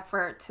best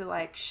effort to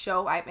like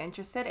show I'm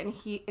interested, and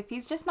if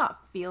he's just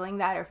not feeling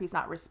that, or if he's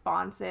not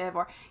responsive,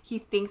 or he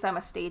thinks I'm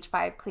a stage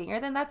 5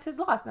 clinger, then that's his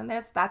loss. Then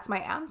that's my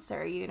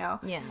answer. You know.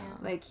 Yeah.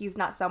 Like he's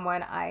not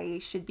someone I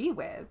should be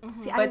with.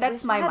 See, But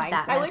that's my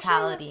mindset. I wish I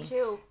mentality. was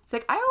too. It's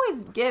like I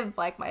always give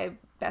like my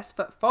best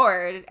foot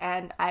forward,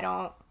 and I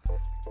don't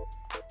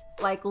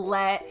like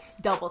let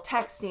double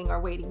texting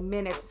or waiting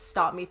minutes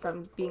stop me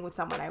from being with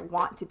someone I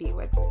want to be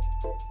with.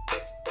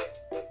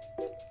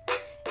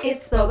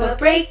 It's Boba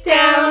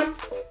Breakdown.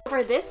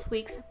 for this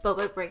week's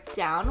boba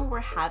breakdown, we're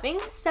having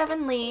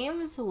 7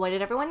 leaves. What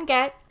did everyone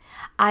get?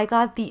 I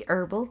got the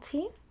herbal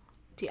tea.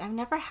 I've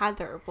never had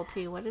the herbal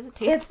tea. What does it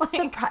taste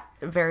like?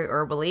 Very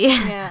herbally.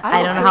 Yeah.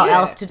 I don't know how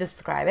else to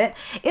describe it.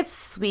 It's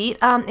sweet.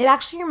 It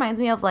actually reminds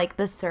me of like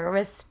the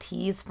service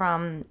teas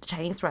from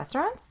Chinese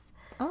restaurants.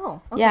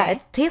 Oh, okay. Yeah,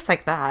 it tastes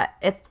like that.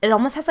 It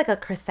almost has like a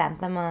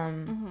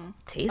chrysanthemum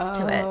taste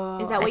to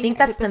it. Is that what I think you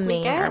that's the typically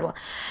main get? herbal.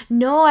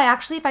 No, I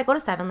actually, if I go to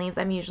Seven Leaves,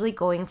 I'm usually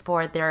going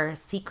for their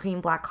sea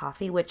cream black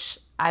coffee, which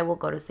I will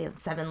go to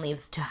Seven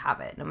Leaves to have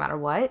it no matter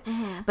what.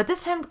 But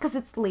this time, because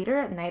it's later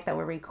at night that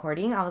we're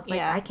recording, I was like,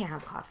 I can't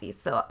have coffee.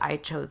 So I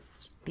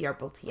chose the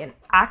herbal tea. And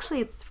actually,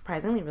 it's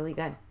surprisingly really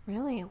good.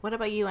 Really? What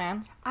about you,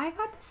 Anne? I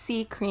got the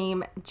sea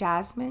cream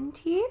jasmine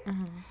tea.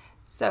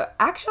 So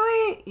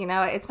actually,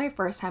 it's my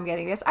first time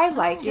getting this. I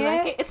like it.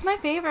 Like it? It's my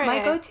favorite.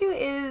 My go-to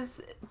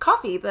is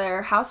coffee,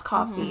 their house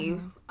coffee.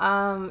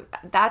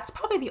 That's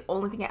probably the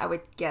only thing I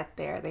would get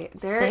there.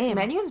 Their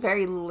menu is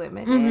very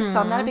limited, so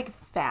I'm not a big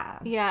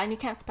fan. Yeah, and you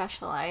can't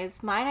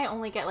specialize. Mine, I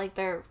only get like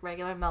their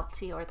regular milk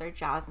tea or their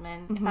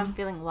jasmine. If I'm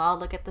feeling well,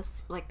 look at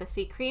this, like the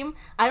sea cream.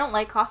 I don't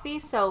like coffee,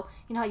 so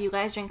you know how you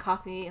guys drink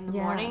coffee in the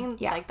morning?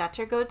 Yeah. Like that's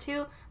your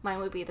go-to. Mine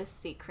would be the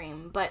sea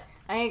cream. But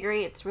I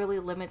agree, it's really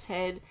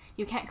limited.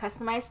 You can't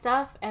customize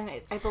stuff, and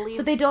I believe...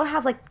 So they don't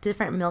have like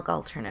different milk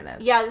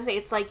alternatives. Yeah, I was gonna say,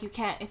 it's like you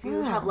can't, if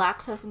you have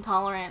lactose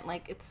intolerant,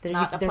 like it's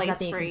not a there's place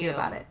nothing for you can do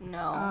about it.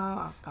 No.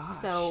 Oh, gosh.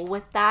 So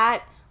with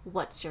that,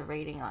 what's your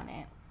rating on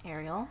it,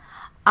 Arielle?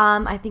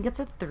 I think it's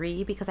a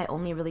 3 because I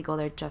only really go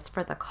there just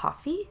for the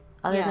coffee.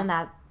 Other than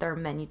that, their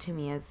menu to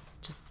me is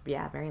just,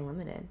 very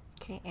limited.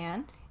 Okay,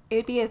 Anne?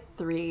 It'd be a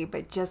 3,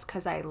 but just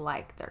because I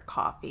like their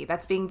coffee.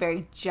 That's being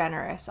very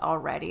generous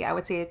already. I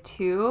would say a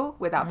 2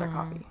 without their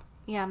coffee.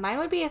 Yeah, mine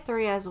would be a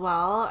 3 as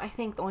well. I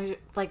think the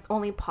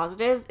only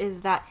positives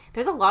is that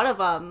there's a lot of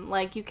them.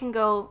 Like you can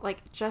go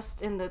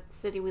just in the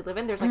city we live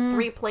in. There's like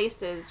 3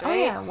 places,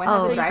 right? Oh yeah,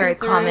 It's very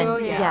common.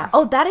 through, Yeah.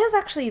 Oh, that is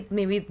actually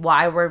maybe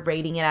why we're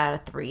rating it out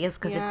of 3 is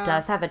because Yeah. it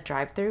does have a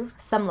drive-through.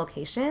 Some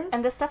locations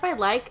And the stuff I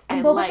like,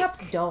 and I boba like.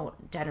 shops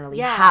don't generally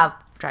Yeah. have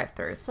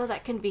drive-throughs. So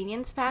that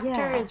convenience factor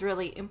Yeah. is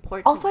really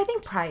important. Also, I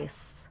think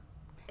price.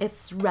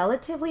 It's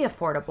relatively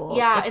affordable.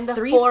 Yeah, it's in the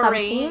 3 4 something,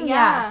 range,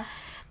 yeah.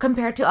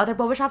 Compared to other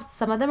boba shops,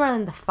 some of them are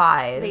in the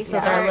 5s,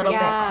 so they're a little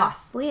bit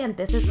costly. And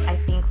this is, I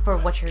think, for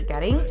what you're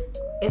getting,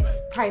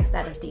 it's priced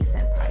at a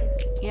decent price.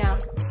 Yeah.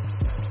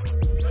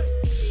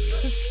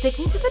 So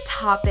sticking to the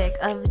topic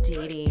of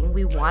dating,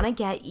 we want to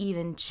get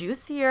even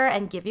juicier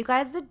and give you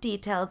guys the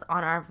details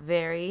on our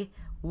very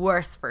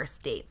worst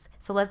first dates.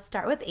 So let's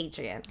start with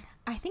Adrienne.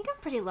 I think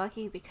I'm pretty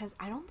lucky because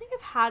I don't think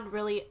I've had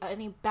really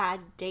any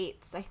bad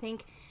dates. I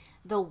think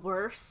the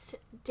worst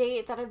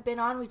date that I've been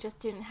on, we just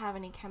didn't have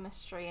any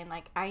chemistry. And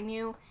I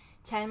knew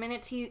 10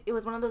 minutes, it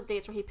was one of those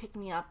dates where he picked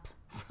me up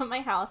from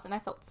my house and I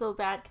felt so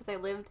bad because I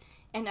lived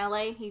in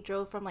LA and he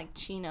drove from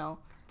Chino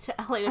to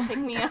LA to pick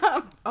me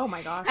up. Oh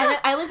my gosh. And then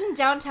I lived in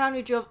downtown.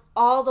 We drove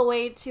all the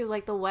way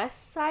to the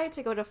west side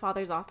to go to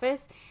Father's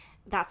office.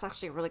 That's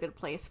actually a really good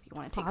place if you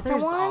want to take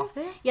Father's someone.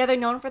 office? Yeah, they're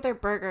known for their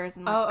burgers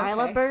and I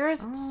love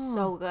burgers.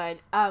 So good.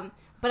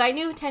 But I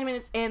knew 10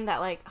 minutes in that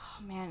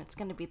oh man, it's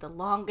gonna be the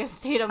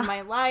longest date of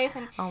my life.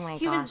 And Oh my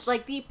he gosh.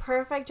 was the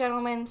perfect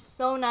gentleman,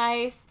 so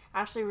nice,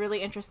 actually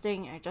really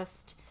interesting. I It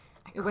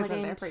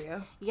wasn't there couldn't. for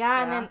you.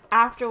 Yeah, and then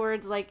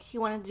afterwards, he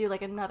wanted to do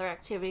another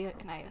activity,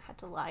 and I had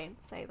to lie and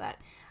say that,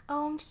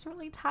 oh, I'm just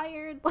really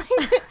tired, which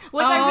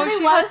I really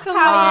she was had to tired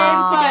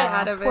lie to to get get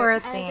out of it. Poor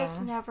and thing.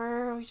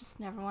 we just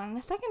never went on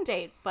a second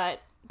date.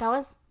 But that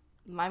was,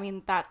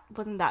 that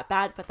wasn't that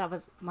bad, but that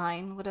was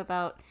mine. What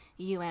about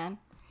you, Anne?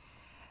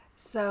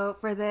 So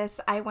for this,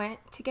 I went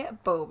to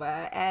get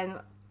boba,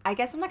 and I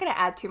guess I'm not going to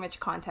add too much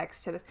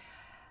context to this.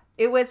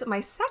 It was my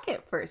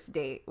second first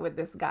date with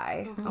this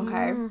guy,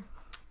 okay?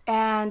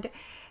 And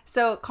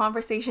so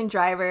conversation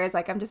drivers,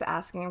 I'm just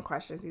asking him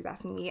questions, he's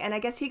asking me, and I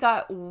guess he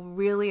got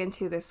really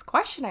into this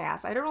question I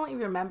asked. I don't really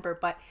remember,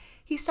 but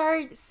he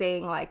started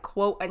saying,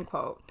 quote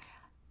unquote,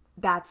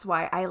 that's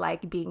why I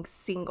like being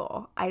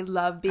single. I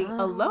love being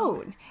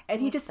alone.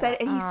 And he just said,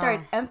 and he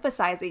started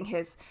emphasizing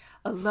his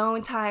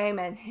alone time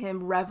and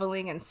him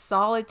reveling in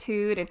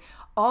solitude and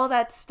all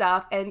that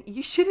stuff. And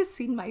you should have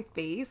seen my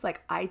face.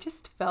 I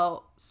just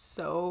felt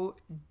so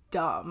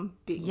dumb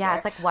being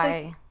there. It's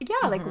why?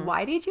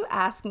 Why did you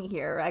ask me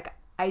here?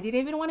 I didn't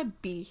even want to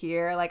be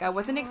here. I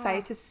wasn't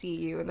excited to see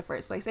you in the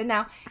first place. And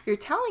now you're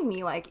telling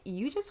me,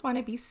 you just want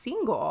to be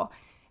single.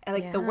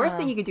 And the worst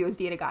thing you could do is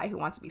date a guy who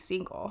wants to be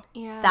single.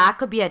 Yeah. That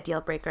could be a deal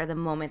breaker the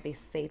moment they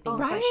say things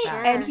like Right?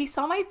 that. And he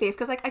saw my face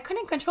because I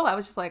couldn't control it. I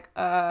was just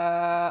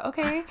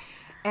okay.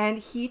 And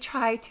he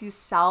tried to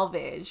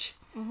salvage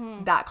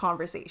that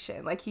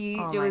conversation. He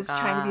was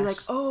trying to be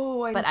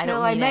Oh, but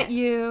until I met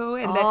you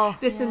and then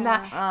this and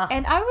that.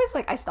 And I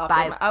was I stopped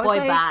him. I was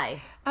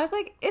bye. I was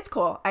it's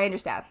cool. I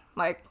understand.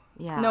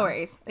 No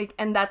worries.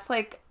 And that's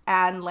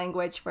and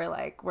language for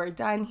like, we're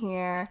done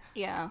here.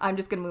 Yeah. I'm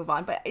just gonna move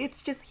on. But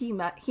it's just he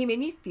made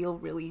me feel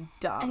really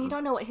dumb. And you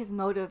don't know what his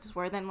motives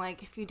were. Then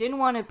like, if you didn't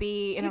want to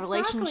be in a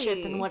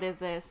relationship, then what is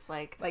this?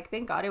 Like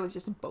thank God it was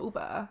just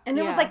boba. And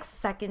it was like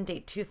second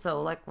date too,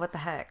 so like what the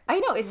heck? I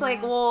know, it's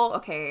like, well,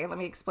 okay, let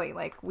me explain.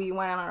 Like, we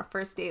went on our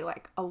first date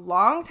like a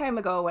long time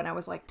ago when I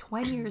was like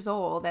 20 years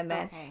old, and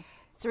then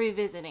so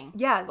revisiting.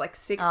 Yeah, like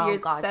 7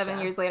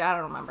 years later, I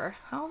don't remember.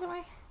 How old am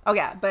I? Oh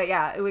yeah, but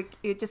yeah,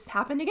 it just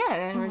happened again,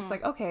 and we're just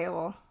like, okay,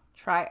 well,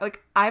 try.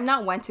 Like, I'm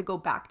not one to go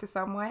back to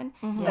someone.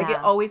 Like, it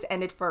always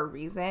ended for a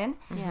reason.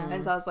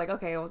 And so I was like,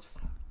 okay, we'll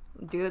just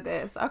do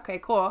this. Okay,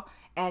 cool.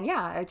 And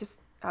yeah,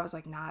 I was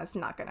like, nah, it's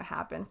not gonna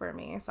happen for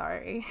me.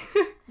 Sorry.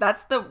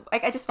 That's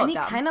I just felt dumb.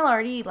 And he kind of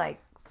already like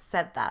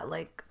said that,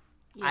 like,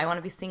 I want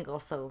to be single.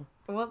 So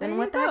then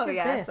what the heck is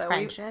this? So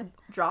friendship?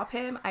 Drop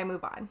him. I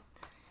move on.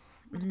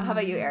 How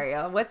about you,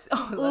 Arielle? Let's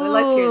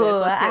hear this.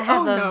 I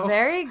have a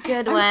very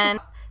good one.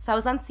 So I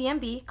was on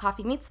CMB,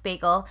 Coffee Meets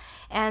Bagel,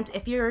 and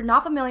if you're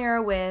not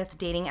familiar with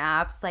dating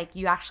apps, like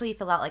you actually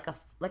fill out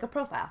like a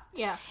profile.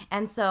 Yeah.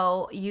 And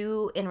so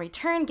you in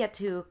return get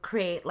to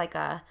create like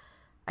a,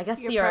 I guess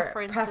your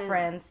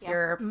preference,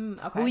 your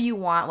who you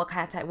want, what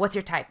kind of type, what's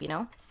your type, you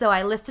know? So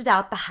I listed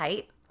out the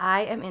height.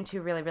 I am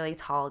into really, really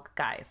tall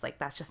guys. Like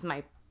that's just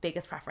my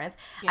biggest preference.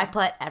 I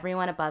put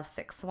everyone above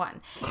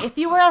 6'1". If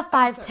you were a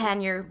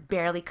 5'10", you're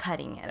barely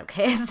cutting it,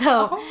 okay?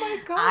 So oh my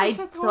gosh,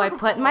 I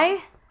put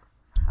my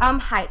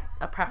height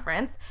a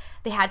preference.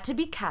 They had to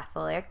be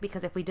Catholic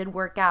because if we did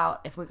work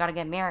out, if we got to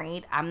get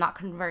married, I'm not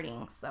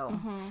converting. So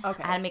I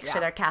had to make sure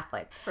they're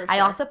Catholic. I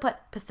also put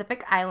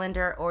Pacific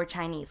Islander or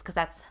Chinese because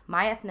that's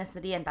my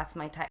ethnicity and that's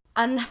my type.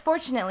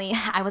 Unfortunately,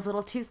 I was a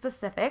little too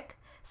specific.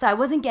 So I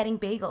wasn't getting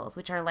bagels,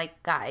 which are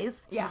like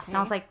guys. Yeah. And I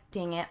was like,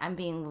 dang it, I'm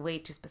being way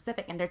too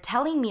specific. And they're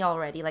telling me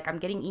already, like I'm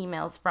getting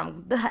emails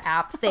from the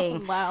app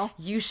saying, wow,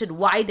 you should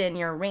widen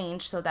your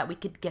range so that we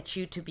could get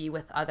you to be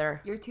with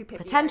other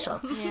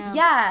potentials.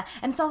 Yeah.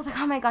 And so I was like,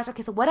 oh my gosh,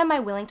 okay, so what am I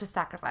willing to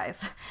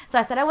sacrifice? So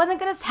I said I wasn't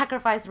going to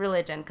sacrifice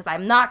religion because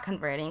I'm not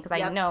converting because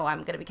I know I'm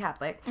going to be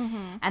Catholic.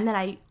 And then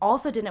I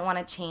also didn't want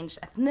to change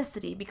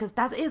ethnicity because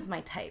that is my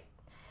type.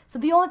 So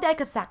the only thing I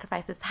could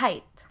sacrifice is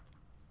height.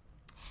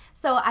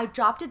 So I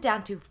dropped it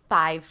down to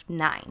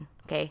 5'9",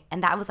 okay?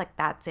 And that was like,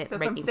 that's it. So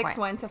from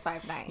 6'1" to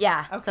 5'9".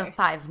 Yeah, okay. So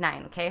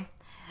 5'9", okay?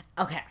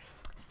 Okay.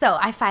 So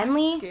I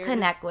finally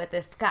connect with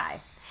this guy.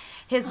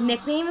 His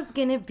nickname is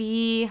going to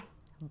be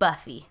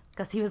Buffy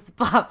because he was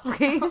buff.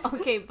 Okay,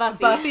 Buffy.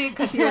 Buffy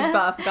because he was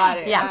buff. Got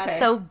it. Yeah, okay.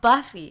 So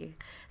Buffy.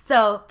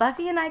 So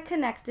Buffy and I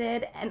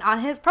connected, and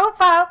on his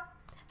profile,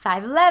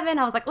 5'11".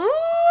 I was like, ooh,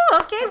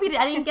 okay.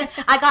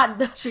 I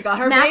got she got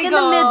her smack bagel. in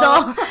the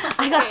middle.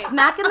 I got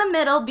smack in the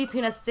middle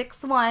between a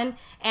 6'1"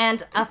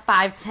 and a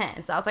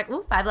 5'10". So I was like,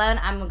 ooh, 5'11".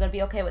 I'm gonna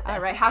be okay with this.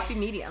 All right, happy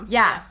medium.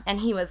 Yeah,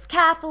 and he was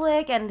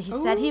Catholic, and he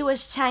said he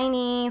was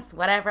Chinese,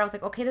 whatever. I was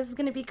like, okay, this is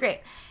gonna be great.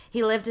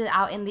 He lived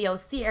out in the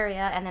OC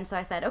area, and then so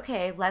I said,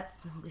 okay,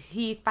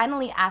 he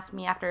finally asked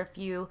me after a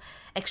few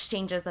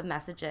exchanges of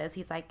messages.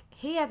 He's like,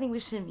 hey, I think we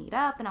should meet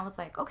up, and I was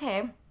like,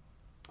 okay.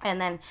 And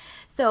then,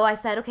 so I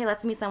said, okay,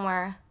 let's meet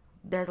somewhere.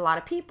 There's a lot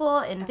of people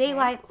in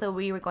daylight, so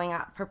we were going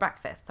out for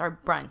breakfast or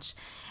brunch.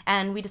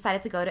 And we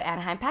decided to go to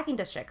Anaheim Packing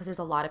District because there's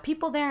a lot of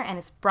people there and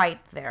it's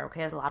bright there, okay?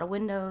 There's a lot of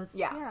windows.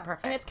 Yeah.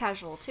 Perfect. And it's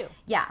casual, too.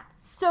 Yeah.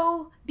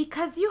 So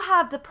because you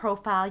have the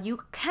profile,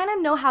 you kind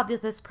of know how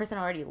this person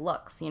already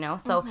looks, you know?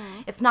 So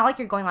it's not like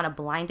you're going on a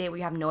blind date where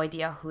you have no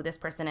idea who this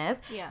person is.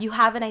 Yeah. You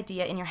have an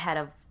idea in your head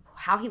of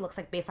how he looks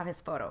like based on his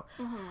photo.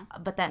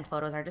 But then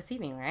photos are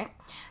deceiving, right?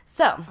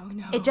 So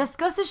it just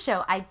goes to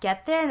show, I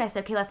get there and I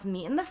said, okay, let's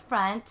meet in the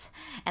front.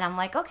 And I'm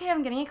like, okay,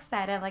 I'm getting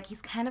excited. I'm like,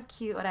 he's kind of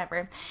cute,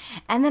 whatever.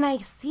 And then I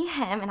see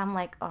him and I'm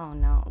like, oh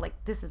no, like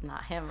this is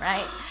not him,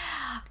 right?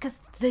 Because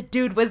the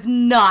dude was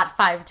not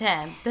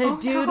 5'10". The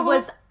dude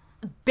was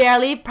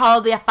barely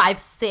probably a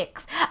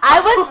 5'6".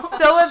 I was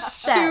so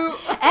upset.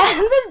 And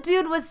the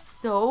dude was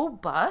so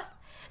buff.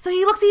 So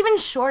he looks even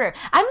shorter.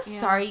 I'm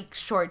sorry,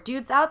 short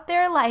dudes out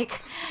there. Like,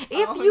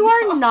 if you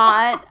are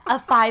not a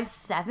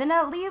 5'7"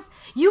 at least,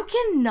 you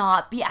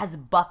cannot be as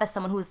buff as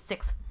someone who's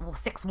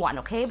 6'1",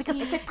 okay? Because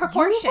it's like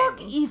proportion. You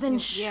look even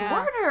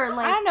shorter.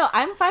 Like, I don't know.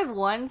 I'm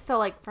 5'1", so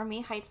like for me,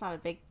 height's not a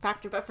big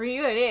factor, but for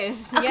you, it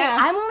is. Okay,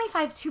 I'm only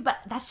 5'2", but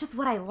that's just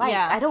what I like.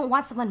 I don't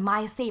want someone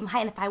my same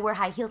height, and if I wear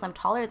high heels, I'm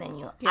taller than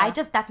you.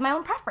 That's my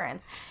own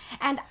preference.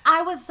 And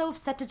I was so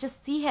upset to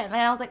just see him,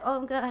 and I was like,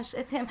 oh gosh,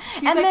 it's him.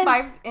 He's and like then,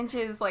 5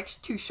 inches like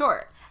too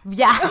short.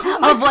 Yeah,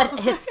 of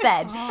what it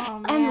said.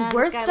 Oh, and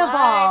worst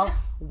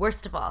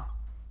of all,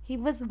 he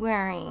was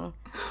wearing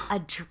a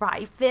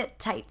dry fit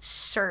tight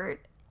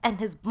shirt and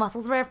his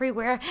muscles were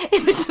everywhere.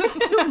 It was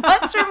just too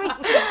much for me.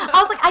 I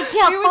was like, I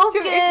can't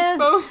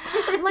focus.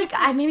 Too exposed.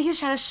 Like, maybe he was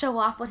trying to show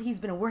off what he's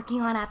been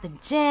working on at the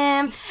gym.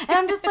 And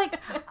I'm just like,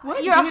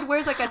 what dude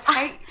wears like a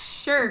tight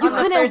shirt. You on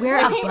the couldn't first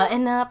wear day. a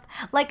button up.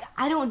 Like,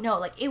 I don't know.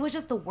 Like, it was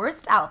just the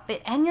worst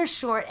outfit. And you're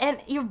short and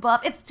you're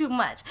buff. It's too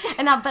much.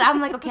 But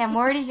I'm like, okay, I'm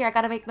already here. I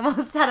got to make the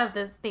most out of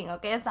this thing,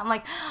 okay? So I'm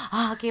like,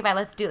 oh, okay, bye,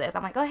 let's do this.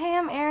 I'm like, oh, hey,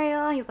 I'm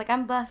Arielle. He's like,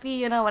 I'm Buffy,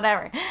 you know,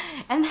 whatever.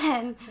 And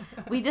then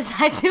we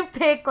decide to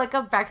pick, like,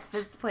 a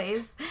breakfast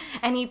place.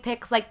 And he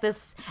picks, like,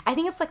 this, I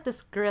think it's, like,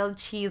 this grilled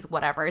cheese,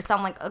 whatever. So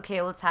I'm like,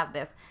 okay, let's have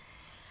this.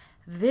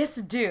 This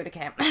dude,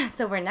 okay,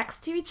 so we're next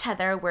to each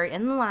other. We're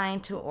in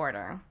line to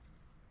order.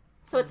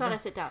 So it's not a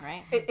sit down,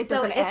 right? It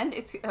doesn't end?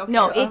 It's okay.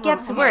 No, it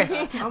gets worse.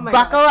 Oh my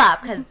Buckle gosh.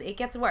 up, because it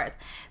gets worse.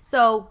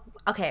 So,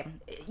 okay,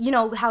 you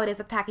know how it is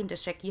at Packing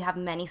District. You have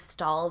many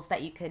stalls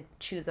that you could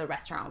choose a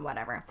restaurant,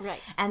 whatever.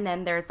 Right. And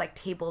then there's, like,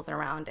 tables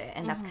around it,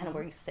 and that's kind of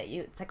where you sit.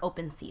 It's, like,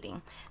 open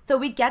seating. So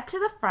we get to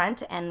the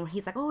front, and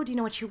he's like, oh, do you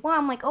know what you want?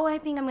 I'm like, oh, I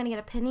think I'm going to get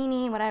a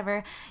panini,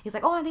 whatever. He's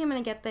like, oh, I think I'm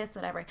going to get this,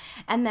 whatever.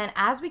 And then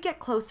as we get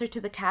closer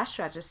to the cash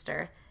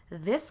register,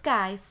 this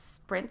guy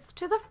sprints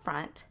to the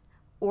front,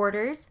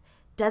 orders,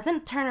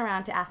 doesn't turn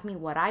around to ask me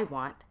what I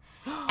want,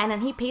 and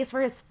then he pays for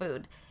his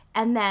food,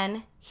 and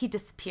then he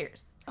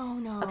disappears. Oh,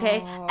 no.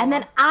 Okay? And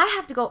then I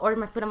have to go order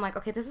my food. I'm like,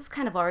 okay, this is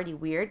kind of already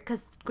weird,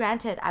 because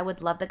granted, I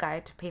would love the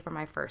guy to pay for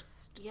my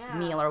first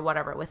meal or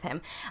whatever with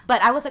him.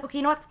 But I was like, okay,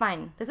 you know what?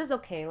 Fine. This is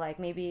okay. Like,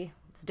 maybe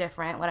it's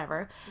different,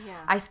 whatever. Yeah.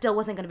 I still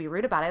wasn't going to be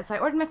rude about it, so I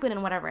ordered my food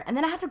and whatever. And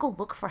then I had to go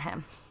look for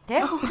him. Okay?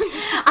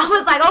 I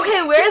was like,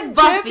 okay, where's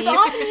Buffy?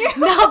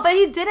 No, but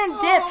he didn't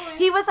dip.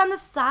 He was on the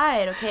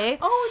side, okay?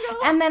 Oh,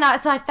 no. And then,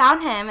 so I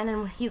found him, and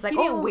then he's like, He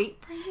didn't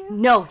wait for you?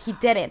 No, he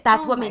didn't.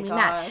 That's Oh what my made me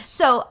mad. gosh.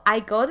 So I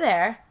go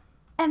there,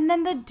 and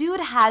then the dude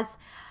has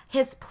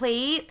his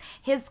plate,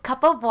 his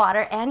cup of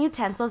water, and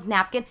utensils,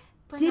 napkin.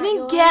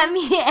 Didn't get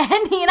me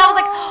any. And I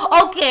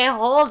was like, okay,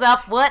 hold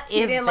up. What is He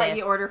didn't this? let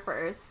you order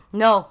first.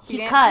 No, He he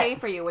didn't cut. pay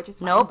for you, which is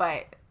fine, Nope.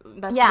 but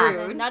that's Yeah.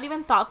 rude. Not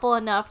even thoughtful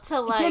enough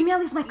to like Give me at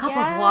least my cup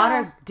of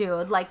water,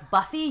 dude. Like,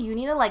 Buffy, you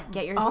need to, like,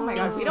 get your Oh my things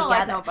gosh, we together. don't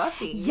like no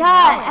Buffy. Yeah,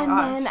 Oh my and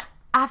gosh. then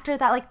after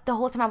that, like, the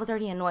whole time I was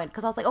already annoyed,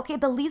 because I was like, okay,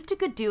 the least you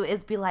could do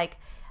is be like,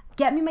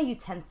 get me my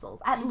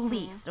utensils, at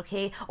least,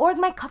 okay? Or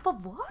my cup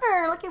of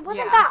water. Like, it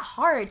wasn't Yeah. that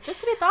hard.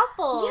 just to be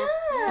thoughtful. Yeah.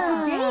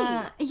 It's a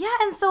date. Yeah,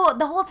 and so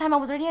the whole time I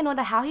was already annoyed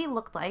at how he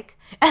looked like.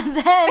 And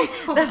then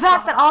the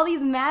fact that all these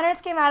manners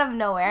came out of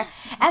nowhere.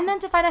 And then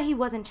to find out he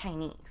wasn't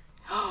Chinese.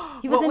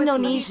 He was What was he?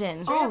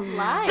 Indonesian. Oh,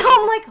 lie. So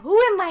I'm like, who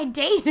am I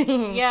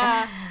dating?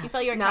 Yeah. You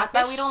felt you were Not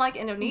catfish? that we don't like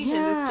Indonesians.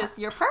 Yeah. It's just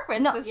your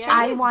preference. No, is I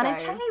Chinese wanted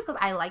guys. Chinese because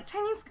I like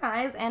Chinese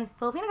guys and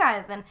Filipino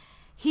guys, and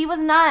he was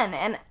none,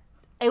 and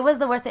it was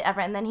the worst date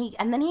ever. And then he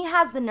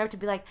has the nerve to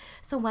be like,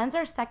 so when's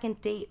our second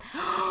date?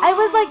 I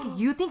was like,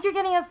 you think you're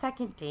getting a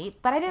second date?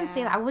 But I didn't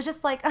say that. I was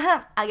just like,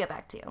 I'll get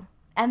back to you,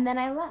 and then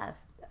I left.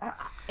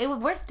 It was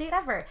worst date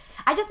ever.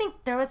 I just think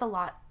there was a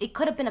lot. It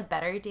could have been a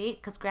better date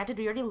because granted,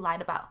 we already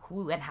lied about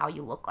who and how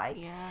you look like.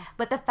 Yeah.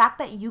 But the fact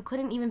that you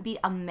couldn't even be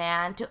a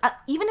man to,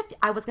 even if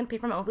I was gonna pay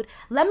for my own food,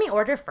 let me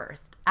order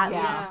first at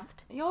Yeah.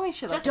 least. You always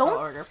should let Just someone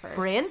Don't order first.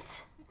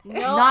 sprint.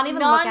 No, Not even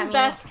look at me.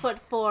 best foot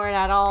forward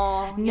at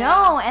all.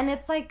 No, and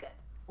it's like,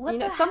 what You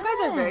know, the some guys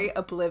are heck? very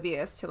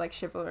oblivious to like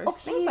chivalrous Okay,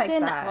 things like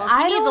then that. Well,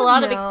 he needs a don't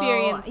lot of know.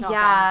 experience, no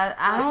Yeah,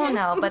 I don't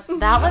know, but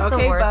that was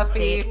Okay, the worst Buffy,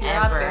 date you're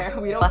out ever.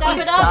 there. We don't Step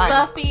Buffy's it up, gone.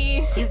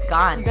 Buffy. He's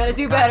gone. You gotta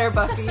do better,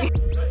 Buffy.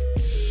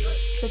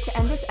 So to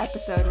end this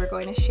episode, we're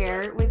going to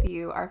share with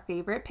you our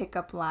favorite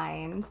pickup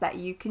lines that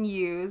you can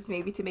use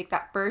maybe to make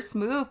that first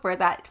move for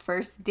that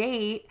first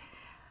date.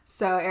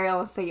 So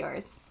Arielle, say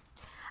yours.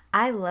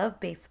 I love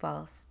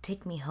baseballs.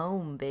 Take me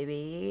home,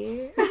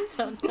 baby.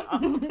 So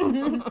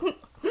dumb.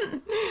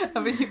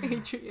 How about you,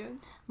 Adrienne?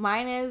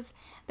 Mine is,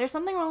 there's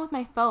something wrong with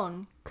my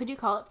phone. Could you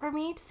call it for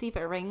me to see if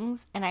it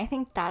rings? And I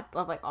think that,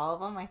 of like all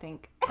of them, I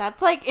think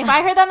that's like, if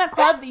I heard that in a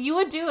club, you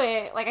would do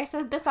it. Like I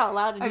said this out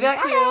loud and I'd you be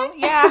like, too. okay.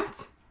 Yeah.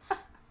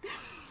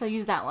 So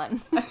use that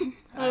one. What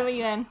about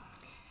you, Ann?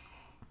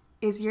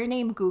 Is your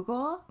name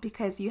Google?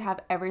 Because you have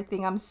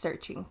everything I'm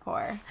searching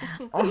for.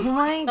 Oh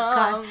my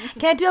god.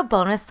 Can I do a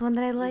bonus one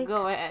that I like?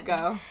 Go ahead.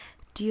 Go.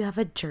 Do you have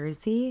a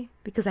jersey?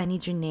 Because I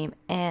need your name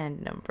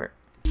and number.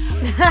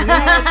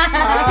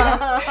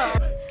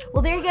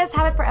 Well, there you guys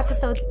have it for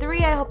episode 3.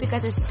 I hope you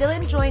guys are still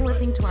enjoying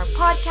listening to our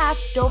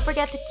podcast. Don't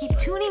forget to keep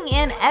tuning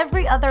in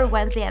every other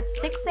Wednesday at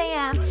 6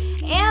 a.m.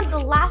 And the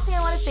last thing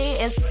I want to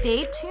say is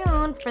stay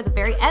tuned for the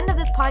very end of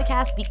this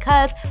podcast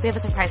because we have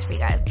a surprise for you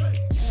guys. And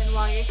then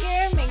while you're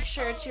here, make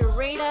sure to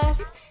rate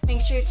us,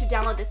 make sure to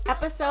download this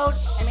episode,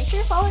 and make sure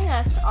you're following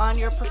us on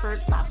your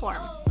preferred platform.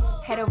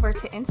 Head over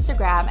to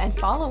Instagram and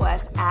follow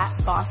us at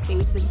Boss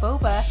Babes and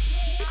Boba.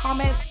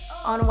 Comment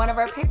on one of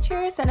our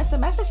pictures, send us a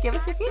message, give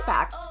us your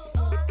feedback.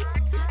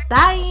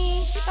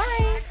 Bye.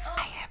 Bye.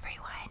 Hi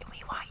everyone, we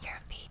want your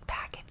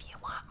feedback if you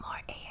want more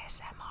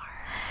ASMR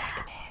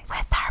segments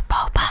With our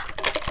boba.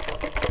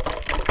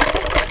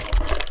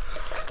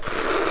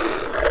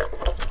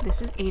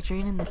 This is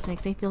Adrienne, and this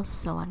makes me feel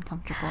so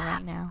uncomfortable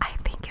right now. I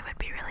think it would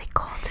be really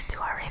cool to do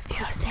our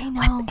reviews Say no.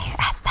 with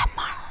ASMR.